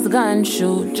 Mama's gun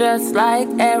shoot just like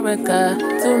Erica.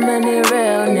 Too many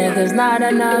real niggas, not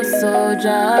enough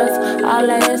soldiers. All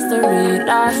the history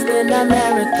lost in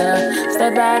America.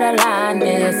 Step out of line,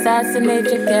 they assassinate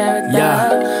your character.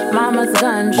 Yeah. Mama's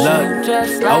gun shoot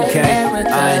just like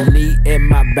Erica. Knee in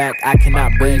my back, I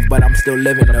cannot breathe, but I'm still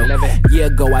living though. Year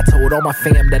ago I told told all my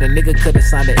fam that a nigga could've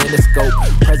signed an Interscope.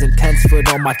 Present tense foot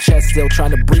on my chest, still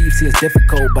trying to breathe, see it's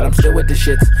difficult, but I'm still with the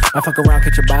shits. I fuck around,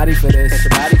 catch your body for this.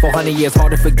 400 years,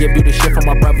 hard to forgive. Do the shit for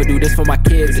my brother, do this for my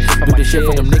kids. Do the shit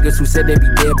for them niggas who said they be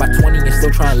dead by 20 and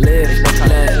still trying to live.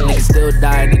 Niggas still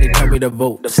dying and they tell me to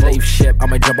vote. Slave ship, I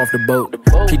might jump off the boat.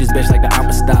 Treat this bitch like the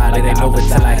Amistad. It ain't over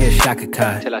till I hear Shaka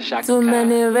Khan. Too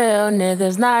many real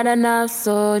niggas, not enough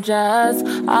soldiers.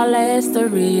 All our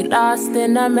history lost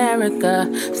in America.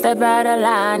 Step out of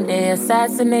line, they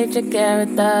assassinate your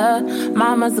character.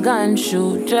 Mama's gun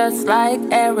shoot just like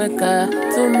Erica.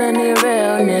 Too many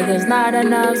real niggas, not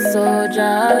enough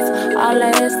soldiers. All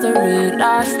our history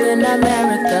lost in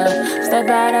America. Step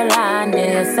out of line,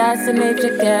 they assassinate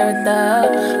your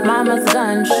character. Mama's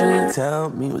gun shoot. Tell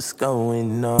me what's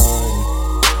going on.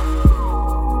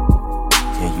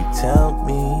 Can you tell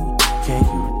me? Can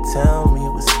you tell me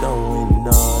what's going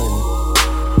on?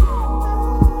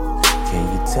 Can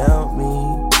you tell me?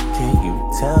 Can you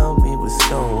tell me what's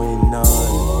going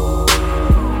on?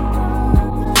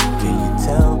 Can you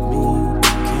tell me?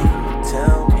 Can you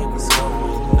tell me what's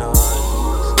going on?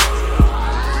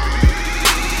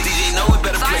 DJ know it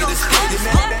better play this.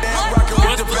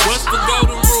 What's the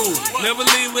golden rule? Never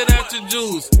leave without your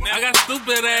juice. I got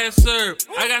stupid ass serve.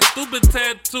 I got stupid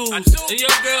tattoos. And your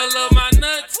girl love my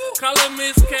nuts. Call her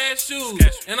Miss Cashews.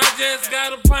 And I just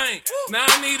got a pint. Now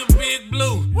I need a big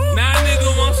blue. Now a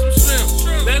nigga want some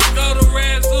shrimp. Let's go to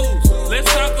Razoo's.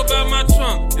 Let's talk about my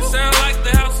trunk. It sound like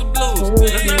the House of Blues.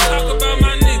 Let's not talk about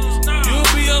my niggas.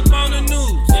 You'll be up on the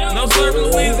news. No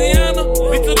serving Louisiana.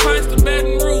 We took pints to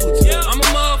Baton Rouge. I'm a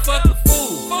motherfucker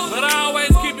fool, but I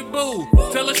always keep it boo.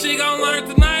 Tell her she gon' learn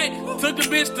tonight. Took the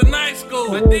bitch to night school.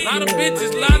 Lot of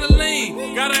bitches, lot of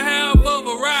lean. Gotta have a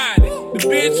variety. The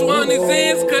bitch won these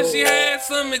ends cause she had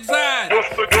some anxiety. What's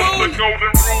the golden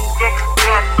ruler?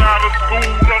 Dropped out of school.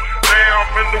 Now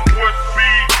I'm in the West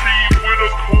BT with a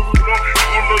cooler.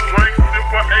 On the drink, sip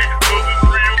for 8 cause it's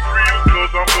real.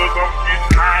 Cause I'm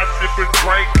getting high, sipping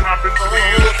drink, popping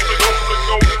pills. What's the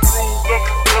golden ruler?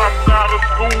 Dropped out of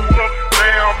school.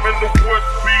 Now I'm in the West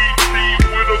BT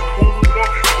with a cooler.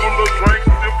 On the drink,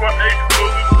 sip for 8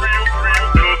 cause it's real.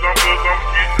 Cause I'm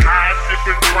getting high,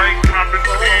 sipping drink, popping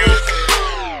pills.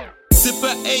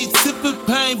 Sipper 8, sipper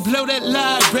pain, blow that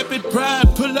lie, rep it pride,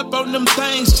 pull up on them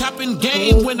things, chopping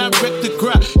game when I rep the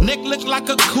grind. Neck look like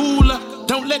a cooler,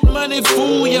 don't let money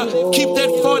fool ya. Keep that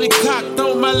 40 cocked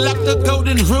on my lap, the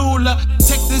golden ruler.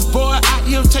 Texas boy out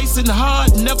here chasing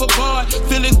hard, never barred.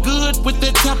 Feeling good with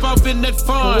that top off in that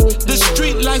farm. The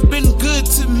street life been good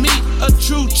to me, a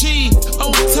true G.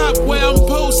 On top where I'm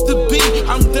supposed to be,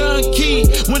 I'm done key.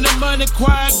 When the money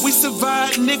quiet, we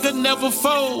survive, nigga never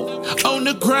fold. On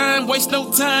the grind, waste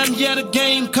no time, yeah the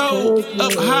game cold.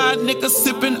 Up high, nigga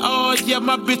sipping all, yeah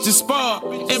my bitches spar.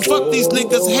 And fuck these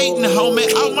niggas hating,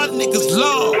 homie, all my niggas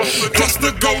love. That's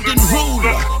the golden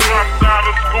ruler. Dropped out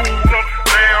of school,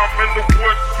 now I'm in the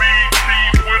West BT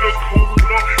with a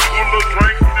cooler. On the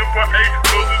drink, sip for 8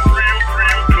 cause it's real.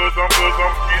 Cause I'm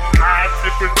getting high,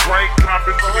 sipping drink,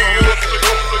 popping pills.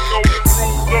 What's the golden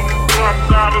ruler?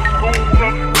 Dropped out of school,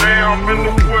 now I'm in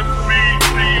the West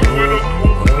BT with a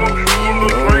cooler. On the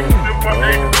drink, sip for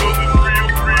 8 cause it's real.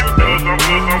 Cause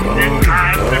I'm getting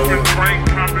high, sipping drink,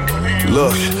 popping pills.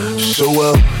 Look, show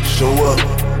up.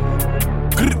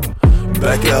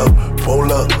 Back out,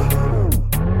 pull up.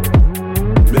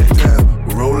 Make down,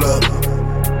 roll up.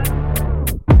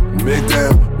 Make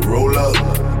down, roll up.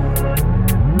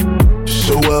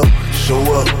 Show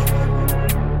up.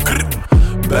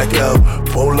 Back out,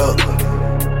 pull up.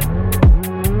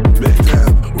 Make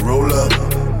down, roll up.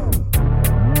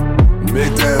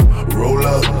 Make down, roll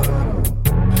up.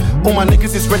 All my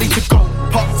niggas is ready to go.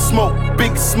 Pop smoke,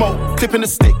 big smoke, clipping the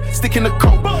stick in the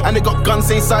coat. And they got guns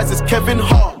same size as Kevin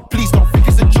Hart. Please don't think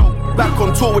it's a joke. Back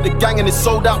on tour with the gang and it's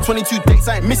sold out. 22 dates,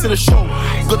 I ain't missing a show.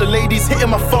 Got the ladies hitting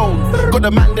my phone, got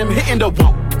the man them hitting the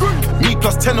wall. Me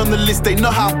plus 10 on the list, they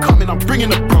know how I'm coming, I'm bringing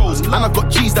the pros. And I got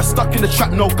G's that stuck in the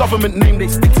trap, no government name, they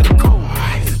stick to the code.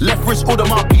 Left wrist, order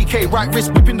my PK, right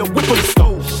wrist, whipping the whip on the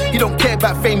stove. You don't care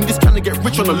about fame, you just trying to get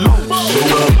rich on the low.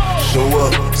 Show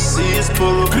up. See us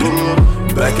pull up.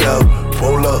 Back out,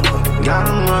 pull up. Got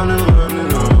 'em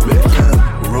running on. Make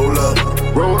down, roll up.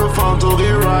 Roll the phone to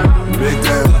the right. Make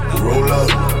down, roll up.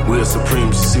 We're supreme,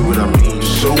 you see what I mean.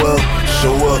 Show up.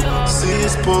 See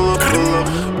us pull up.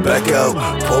 Back out,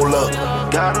 pull up.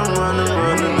 Got 'em running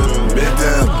on. Make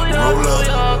down, roll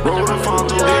up. Roll the phone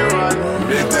to the right.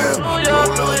 Make down,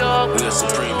 roll up. We're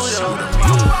supreme, you see what I mean.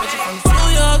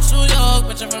 New York,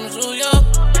 bitch, I'm from New York.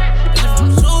 Bitch, I'm from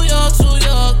New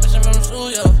York, bitch, I'm from New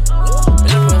York.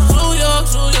 Bitch, I'm from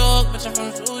New York, bitch, I'm from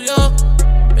New York.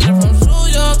 Bitch, I'm from New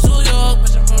York, New York.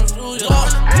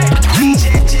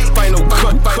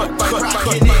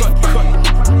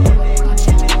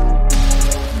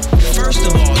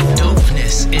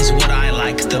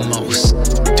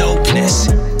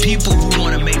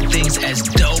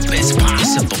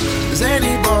 simple.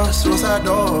 Zany boss, suicide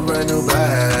door, brand new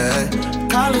bag.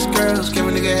 College girls, give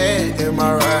a nigga head in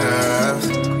my raps.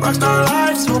 Rockstar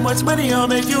life, so much money, I'll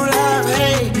make you laugh.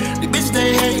 Hey, the bitch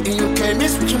they hate, and you can't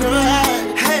miss what you never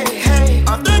had. Hey, hey,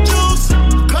 off the juice,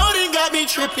 clothing got me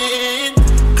tripping.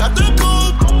 Got the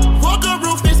coupe, walker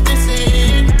roof is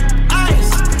missing.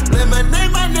 Ice,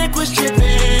 lemonade, my neck was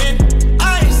tripping.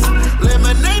 Ice,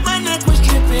 lemonade, my neck was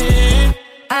tripping.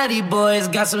 Addy boys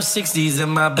got some 60s in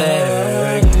my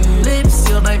bag. Lips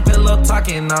sealed like pillow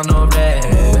talking on no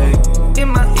rag. In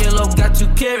my earlobe got 2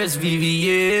 carats,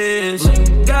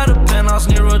 VVS. Got a penthouse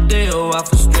near Rodeo, out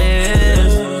for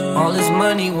stress. All this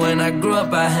money when I grew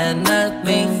up I had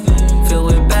nothing. Filled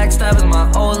with backstabbing, my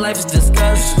whole life is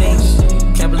disgusting.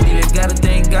 Can't believe it, gotta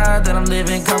thank God that I'm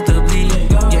living comfortably.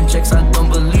 Getting checks I don't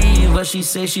believe, but she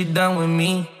say she done with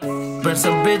me. Burn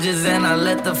some bridges and I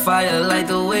let the fire light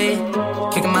the way.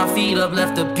 Kicking my feet up,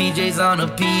 left the PJs on a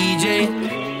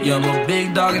PJ. Yeah, I'm a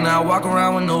big dog and I walk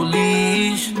around with no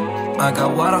leash. I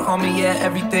got water on me, yeah,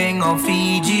 everything on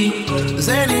Fiji.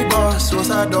 Zany boss,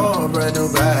 suicide door, brand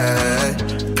new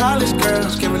bag. College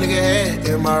girls, give a nigga head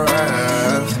in my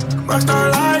raps.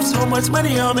 Rockstar life, so much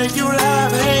money, I'll make you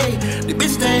laugh. Hey, the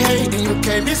bitch they hate, and you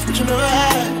can't miss what you never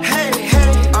had. Hey,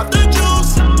 hey, off the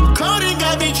juice, clothing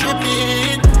got me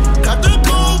tripping. Got the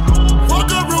coupe,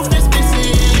 walker roof is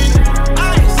missing.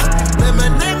 Ice,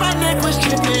 lemonade, my neck was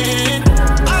tripping.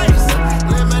 Ice,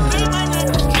 lemonade, my neck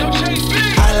was tripping.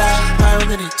 I like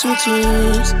pyramid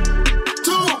tutus.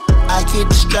 I get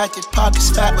distracted, pockets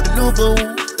fat with a new boo.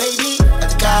 Baby, at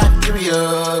the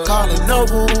cafeteria, calling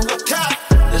Noble.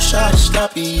 The shot is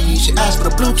sloppy, she asked for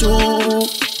the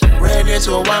Bluetooth. Ran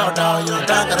into a wild dog, young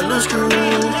dog got a loose screw.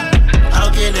 I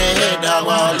don't get in that head dog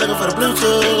while looking for the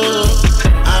Bluetooth.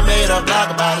 I made a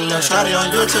blog about a little shawty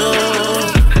on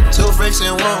YouTube. 2 freaks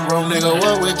in one room, nigga,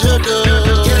 what would you do?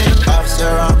 Yeah.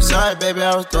 Officer, I'm sorry, baby,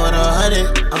 I was doing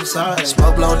 100. I'm sorry.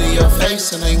 Smoke blown in your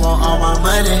face and they want all my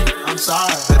money. I'm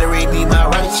sorry. Better read me my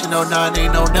rights, you know none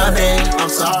ain't no done it. I'm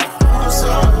sorry. I'm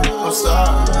sorry. I'm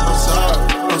sorry. I'm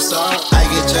sorry. I'm sorry. I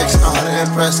get checks, I'm hard to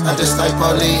impress, I just like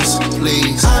police,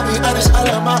 please. I be honest, I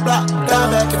love my block,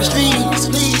 down back in the streets,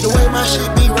 please. The way my shit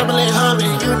be rumbling,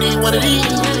 humming, you need one of these.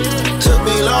 Took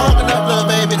me long enough, little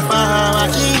baby, to find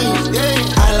my keys,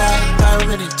 yeah. I like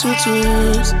pyramid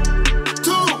tutus.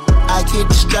 I get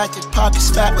distracted,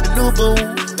 pockets fat with a new boo.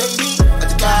 Baby,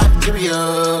 at the cafeteria,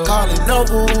 calling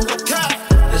Noble.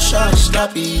 The shot is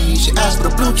sloppy, she asked for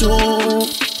the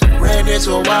Bluetooth. Ran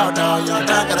into a wild dog, young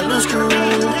dog got a loose screw.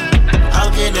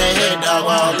 I'm getting that head dog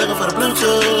while looking for the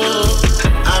Bluetooth.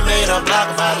 I made a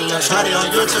blog about a little shawty on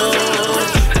YouTube.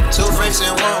 2 freaks in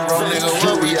one room, nigga,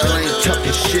 what we do? I ain't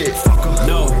tucking shit.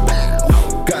 No.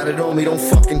 Got it on me, don't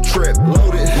fucking trip.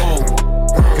 Loaded.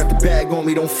 Got the bag on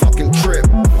me, don't fucking trip.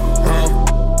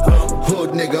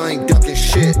 Hood nigga, I ain't ducking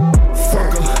shit.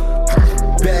 Fucker.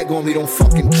 Bag on me, don't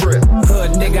fucking trip.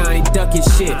 Hood nigga, I ain't ducking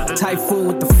shit. Typhoon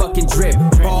with the fucking drip.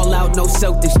 All out, no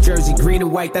Celtics jersey. Green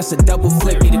and white, that's a double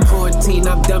flip. Need a quarantine,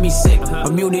 I'm dummy sick.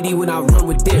 Immunity when I run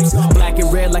with dips. Black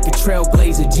and red like a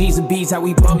trailblazer. G's and B's, how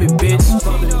we bumpin', bitch.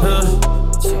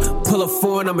 Pull a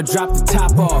foreign, I'ma drop the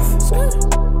top off.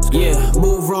 Yeah,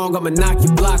 move wrong, I'ma knock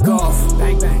your block off.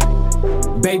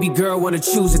 Baby girl wanna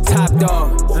choose a top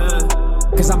dog.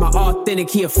 Cause I'm an authentic,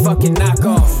 he a fucking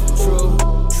knockoff.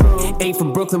 Ain't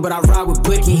from Brooklyn, but I ride with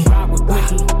Blicky.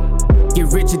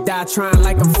 Get rich or die trying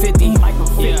like I'm 50.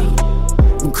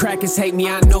 When crackers hate me,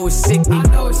 I know it's sickening.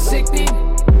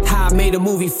 How I made a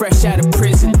movie fresh out of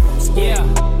prison.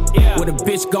 What a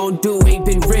bitch gon' do ain't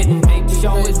been written.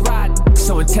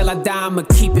 So until I die, I'ma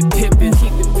keep it pimpin'.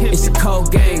 It's a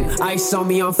cold game. Ice on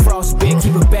me, I'm frostbit.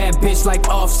 Keep a bad bitch like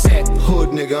Offset. Hood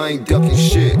nigga, I ain't ducking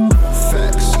shit.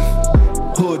 Facts.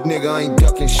 Hood nigga, I ain't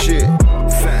ducking shit.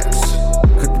 Facts.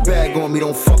 Got the bag on me,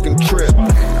 don't fucking trip.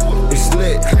 It's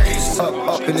lit.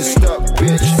 Up in this stuck,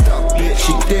 bitch.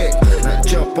 She thick. Now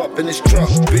jump up in this truck,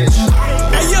 bitch.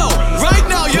 Hey yo, right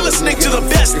now you're listening to the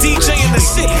best DJ in the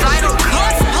city.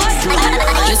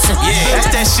 Yeah, that's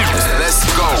that shit. Let's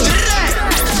go.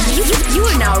 You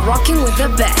are now rocking with the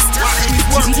best.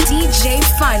 DJ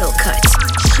Final Cut.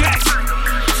 Check.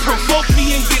 Provoke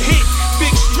me and get hit.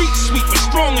 Big street sweeper,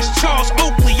 strong as Charles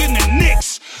Oakley in the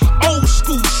Knicks. Old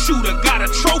school shooter, got a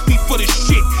trophy for this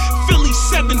shit. Philly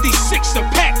 76, a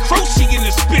Pat Croce in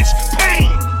this bitch. Pain.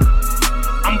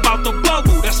 I'm about to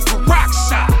bubble, that's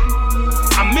peroxide.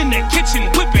 I'm in the kitchen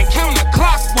whipping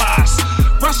counterclockwise.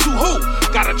 Russell who?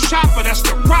 Got a chopper that's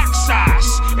the rock size.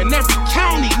 In every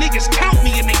county, niggas count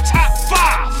me in they top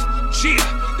 5. Yeah,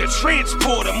 the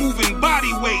transporter moving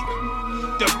body weight.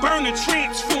 The burner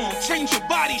transform, change your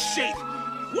body shape.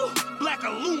 Woo! Black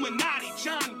Illuminati,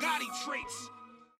 John Gotti traits.